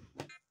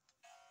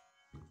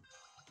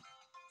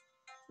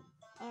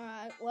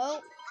 Alright,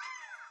 well,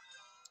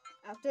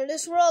 after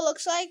this roll,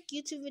 looks like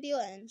YouTube video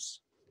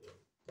ends.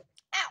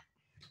 Ow!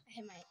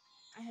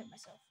 I hit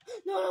myself.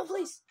 No,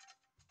 please!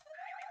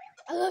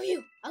 I love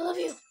you! I love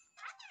you!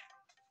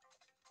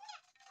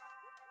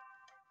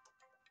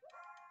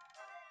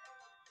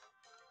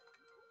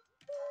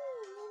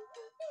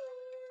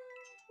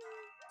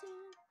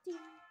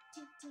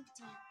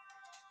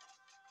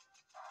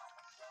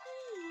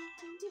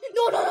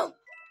 No! I'm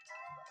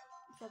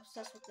so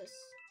obsessed with this.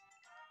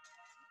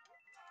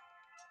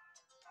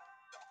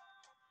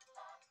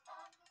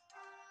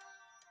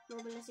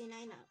 Mobility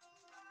 9 up.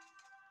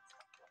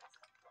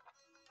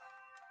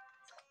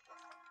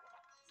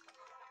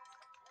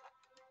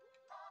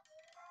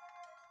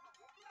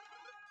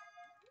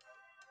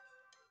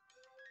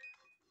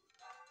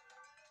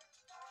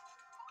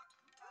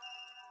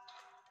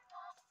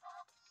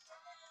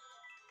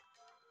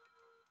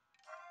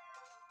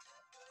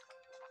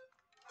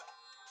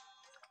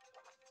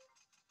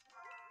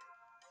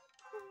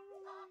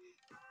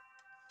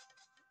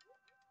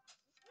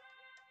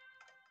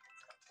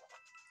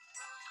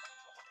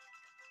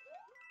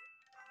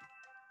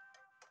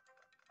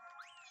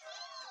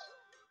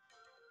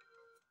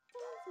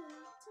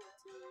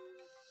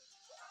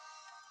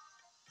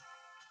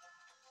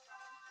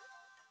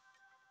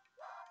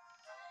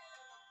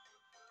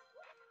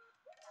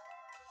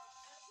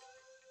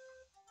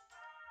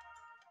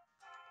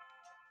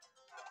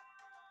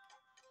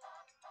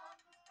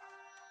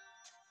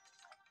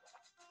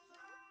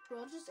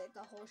 Bro, just ate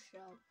the whole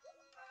shell.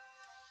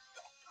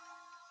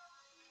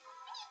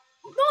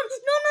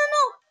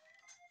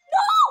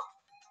 No!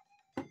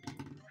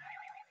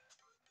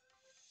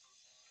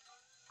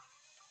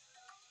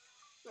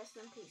 Rest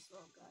in peace,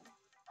 little guy.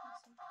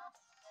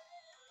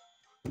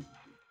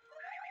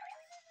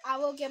 I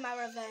will get my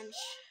revenge.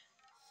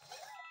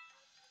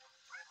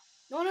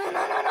 No!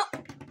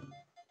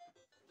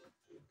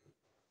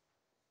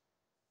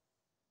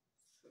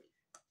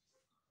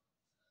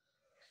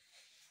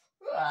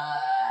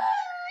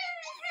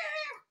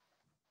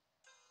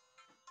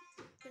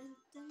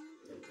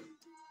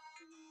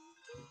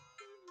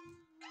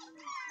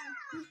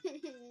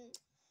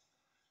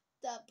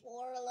 The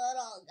poor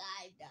little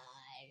guy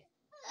died.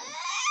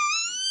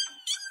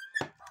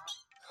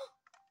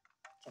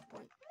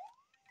 Checkpoint.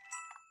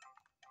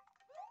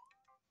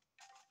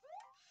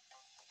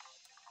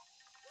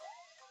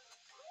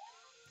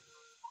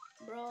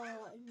 Bro, I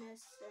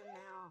miss him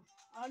now.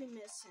 I already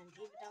miss him,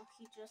 even though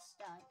he just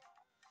died.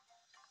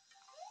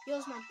 He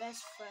was my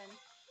best friend.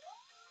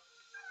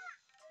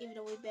 Even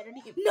though we better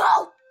be.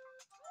 No!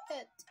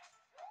 Hit.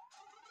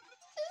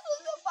 This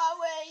was the part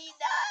where he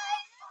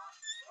died.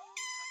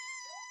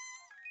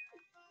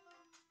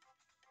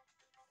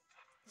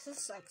 This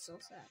is like so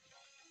sad.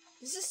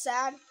 This is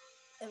sad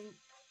and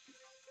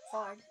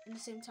hard at the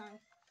same time.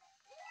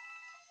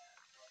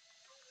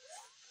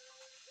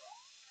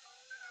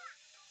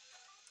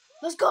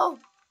 Let's go!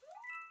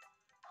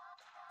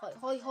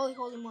 Holy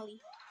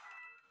moly.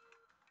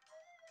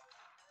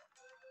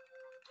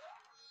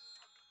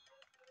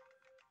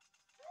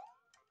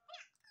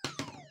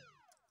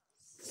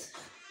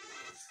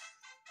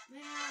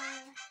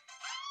 Man,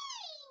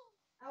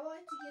 I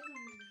wanted to give him a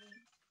name.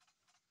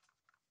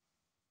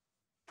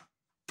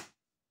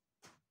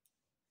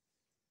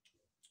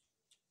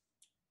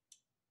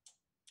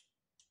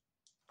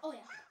 Oh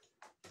yeah.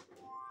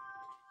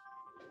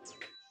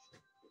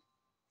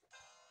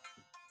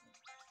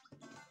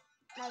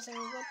 Now so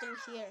we'll go through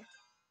here.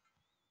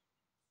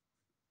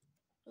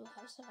 Ooh,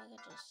 how stuff I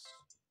could just.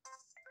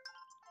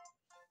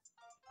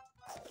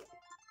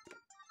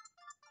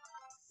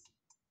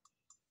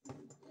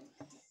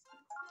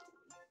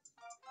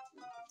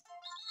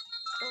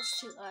 Those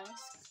two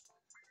eyes.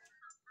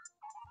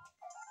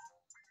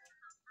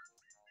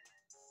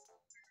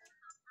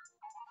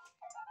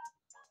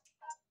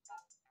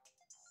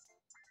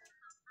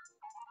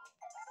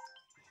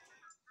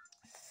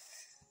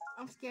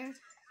 I'm scared.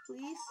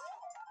 Please.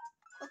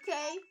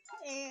 Okay.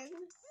 And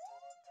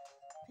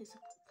please.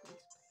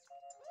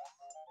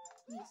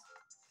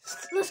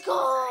 Let's go. I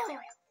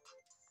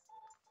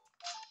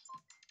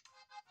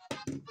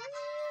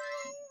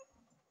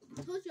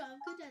told you I'm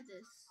good at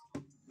this.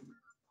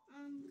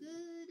 I'm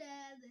good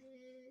at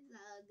this.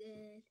 I'm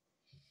good.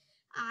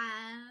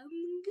 I'm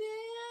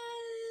good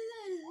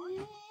at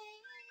this.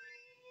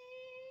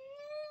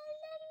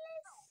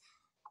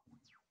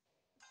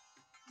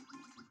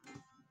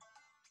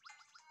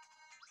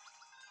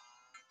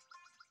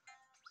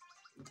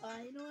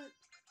 You know what?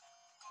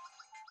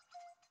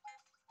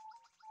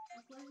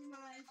 I'm closing my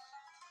eyes.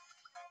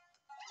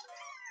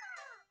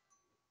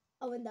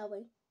 I went that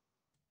way.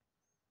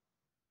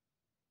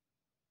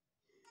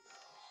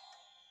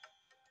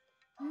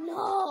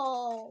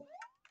 No!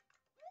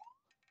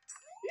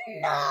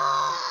 No!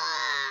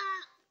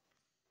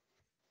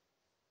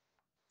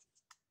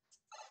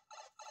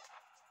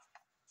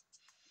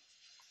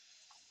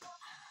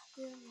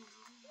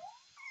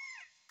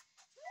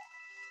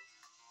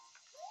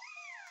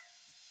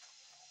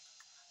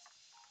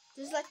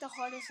 This is like the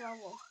hardest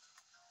level.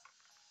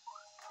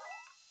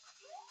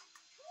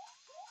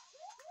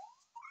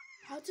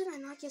 How did I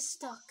not get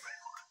stuck?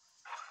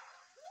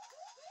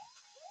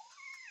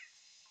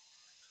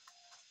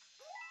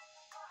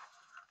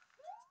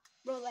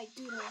 Bro, like,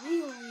 dude, I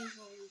really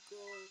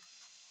good.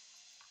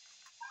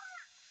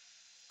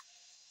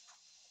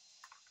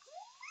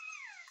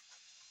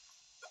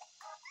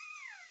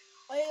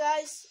 Okay,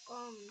 guys,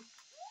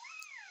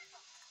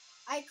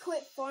 I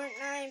quit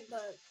Fortnite,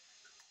 but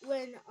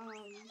when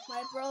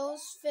my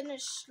bros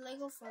finish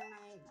Lego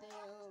Fortnite,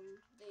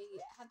 they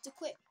have to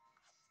quit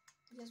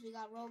because we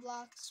got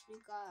Roblox, we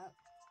got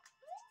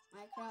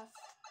Minecraft,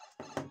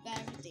 we got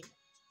everything.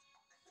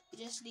 We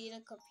just need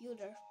a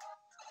computer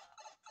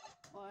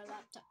or a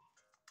laptop.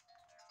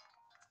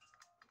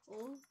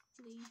 Holy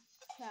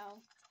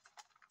cow!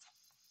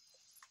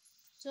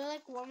 So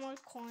like one more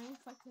coin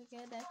if I could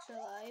get an extra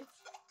life.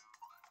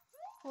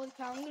 Holy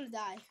cow! I'm gonna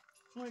die.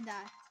 I'm gonna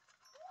die.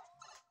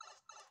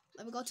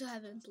 Let me go to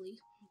heaven,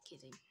 please. I'm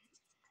kidding.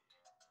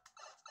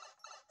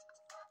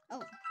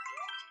 Oh.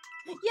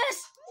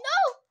 Yes! No!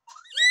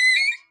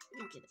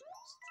 I'm kidding.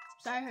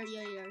 Sorry I hurt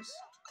your ears.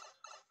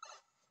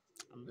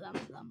 Blum,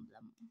 blum,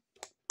 blum.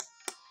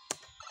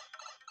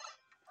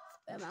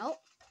 I'm out.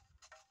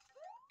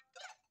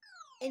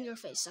 In your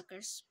face,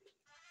 suckers.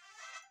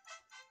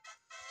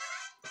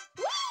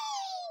 Whee!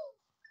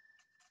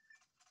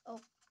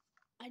 Oh.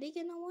 I didn't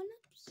get no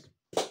one-ups.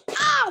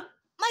 Ow!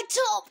 My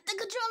toe! The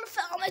controller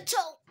fell on my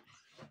toe!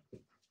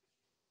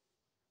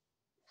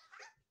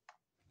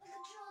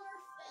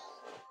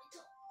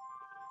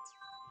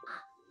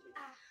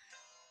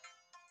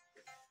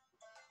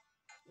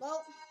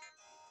 Well,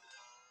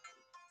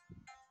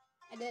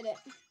 I did it.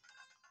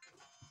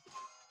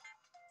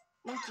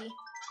 Monkey.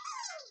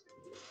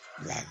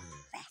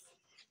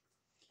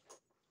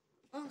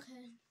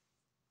 Okay.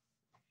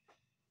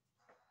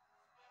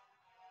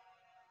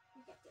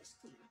 We got this.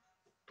 Come on.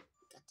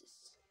 We got this.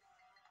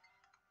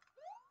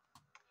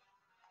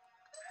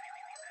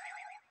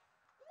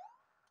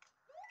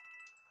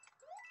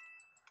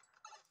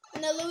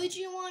 In the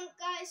Luigi one,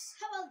 guys,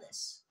 how about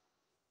this?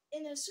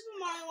 In the Super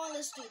Mario one,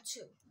 let's do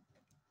 2.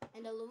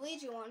 In the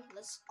Luigi one,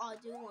 let's all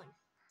do 1.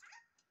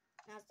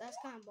 Now that's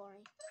kind of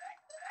boring.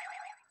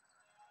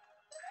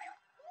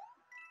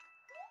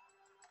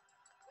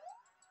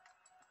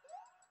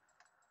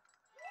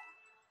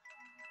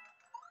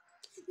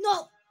 No.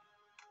 All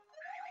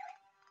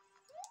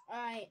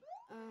right.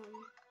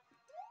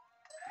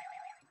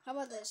 How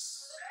about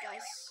this,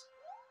 guys?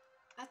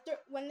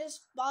 When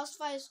this boss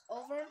fight is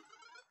over,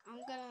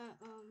 I'm gonna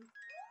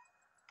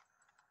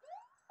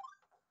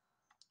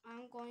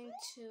I'm going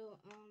to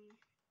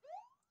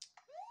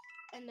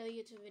end the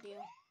YouTube video.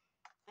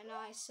 I know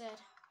I said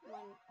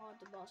when all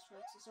the boss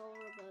fights is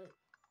over, but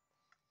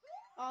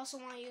I also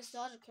want to use the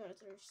other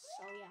characters,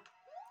 so yeah.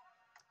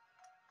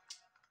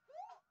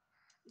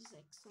 There's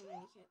like so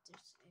many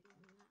characters I do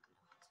not know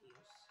how to use.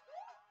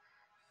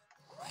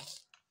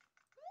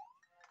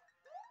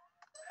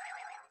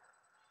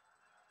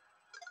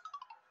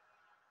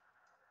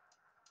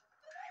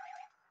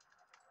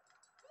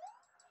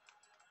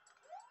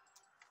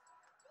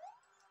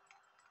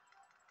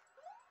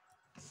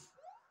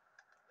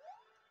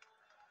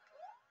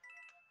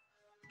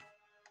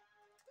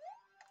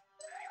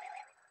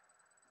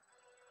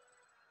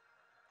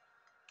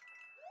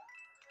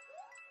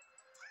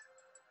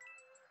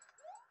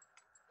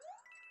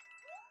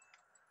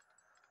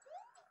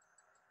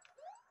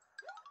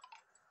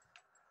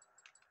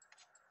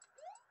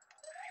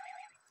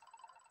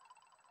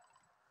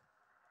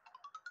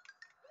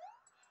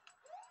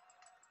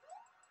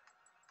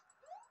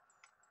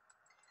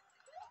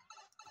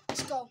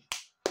 Let's go.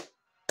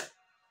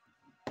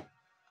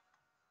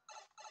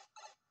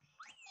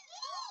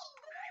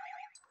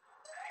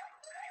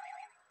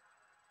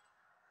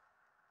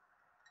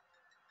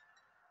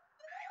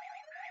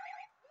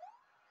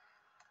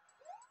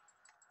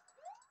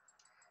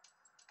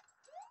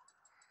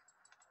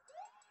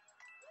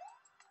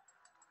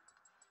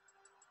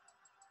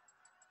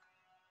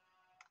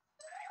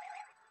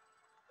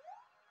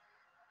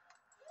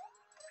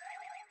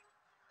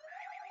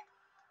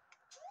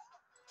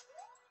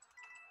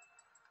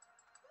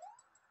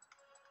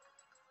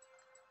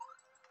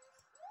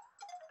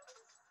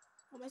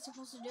 What am I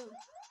supposed to do?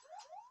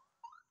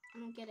 I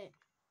don't get it.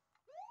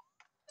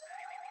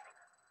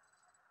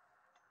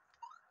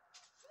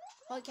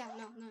 Holy cow,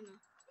 no.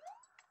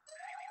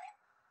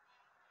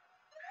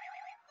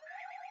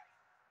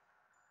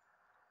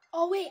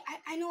 Oh wait,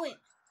 I know it.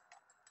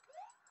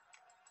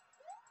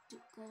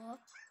 Go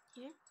up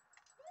here,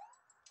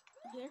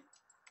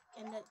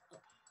 and then,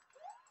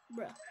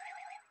 bruh.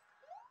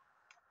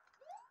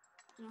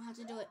 I know how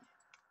to do it.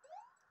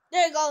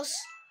 There it goes.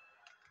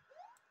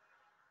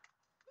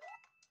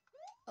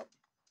 Oh.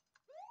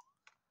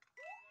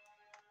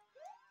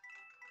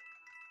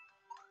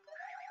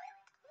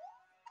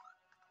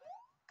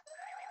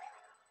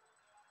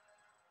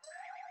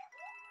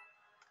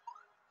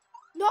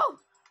 No!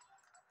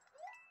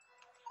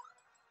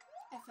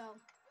 I fell.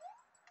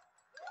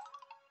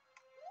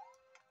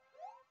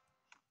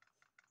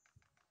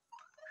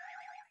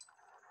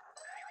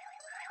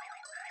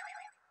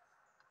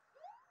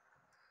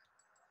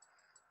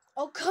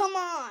 Oh, come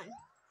on!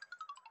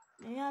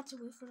 Maybe I have to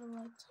wait for the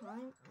right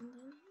time and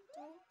then do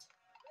it.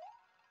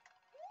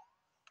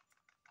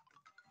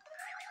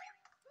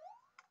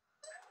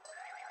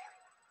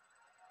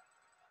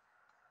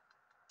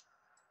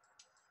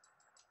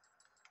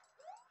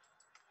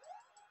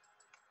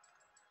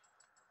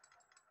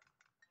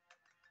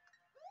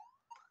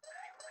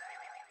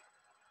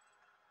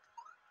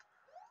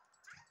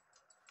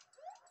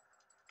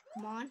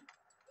 Come on.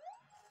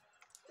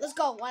 Let's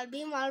go. Wild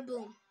beam, wild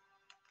boom.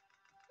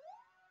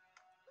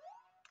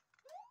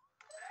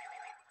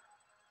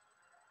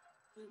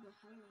 Wait, but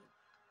how do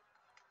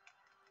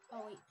I...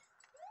 Oh, wait.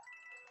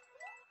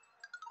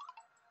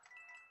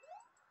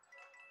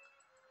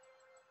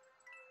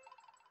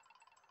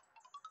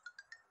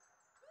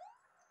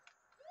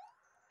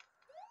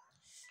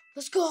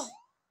 Let's go.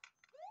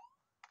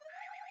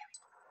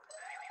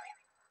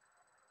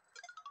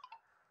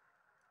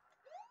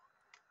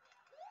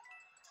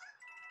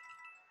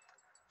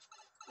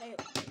 Wait,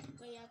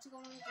 you have to go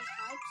on with those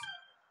pipes?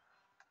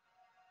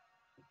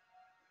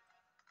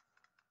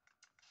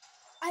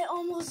 I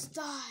almost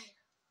died.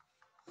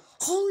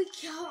 Holy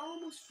cow, I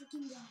almost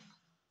freaking died.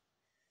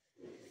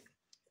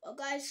 Well,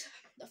 guys,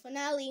 the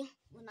finale.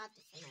 Well, not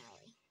the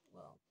finale.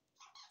 Well,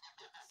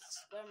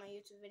 that's where my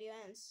YouTube video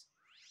ends.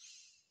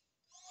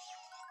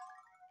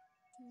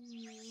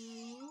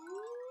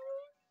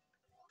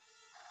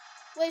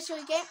 Wait, so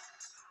he gave...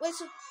 Wait,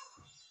 so...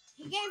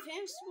 He gave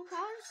him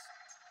superpowers?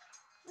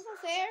 That's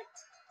not fair.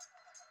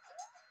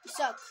 You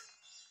suck.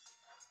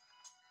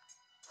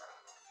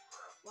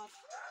 Watch.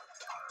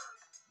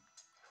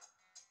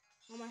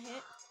 One more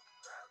hit.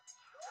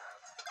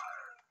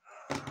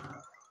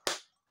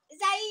 Is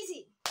that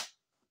easy?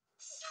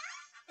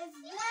 It's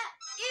that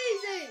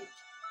easy!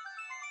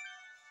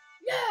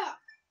 Yeah!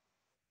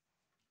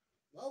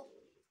 Well,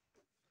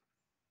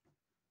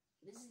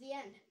 this is the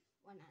end.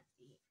 Well, not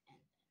the end. Well,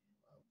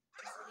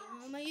 this is the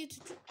end of my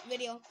YouTube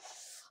video.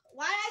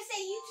 Why did I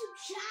say YouTube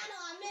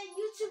channel? I meant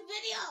YouTube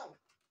video.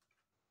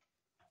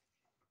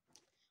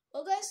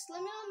 Well, guys, let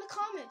me know in the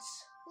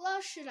comments. Who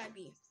else should I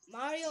be?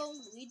 Mario,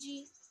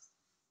 Luigi,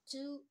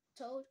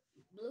 Toad,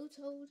 Blue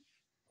Toad,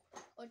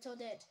 or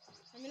Toadette?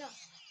 Let me know.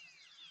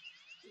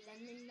 Let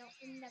me know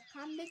in the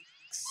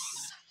comics.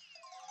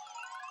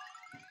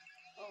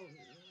 Oh,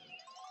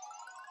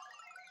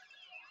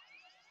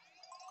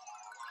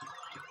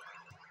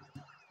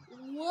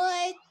 no.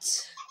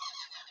 What?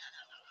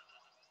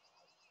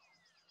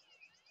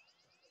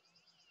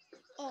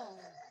 Oh.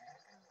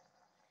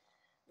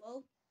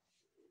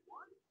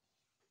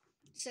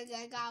 So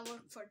I gotta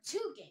work for 2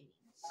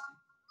 gamings.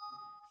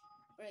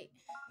 Right.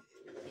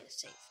 Yeah,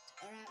 saved.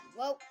 Alright,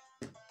 well,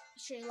 make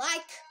sure you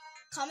like,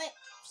 comment,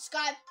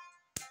 subscribe.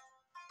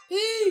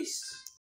 Peace!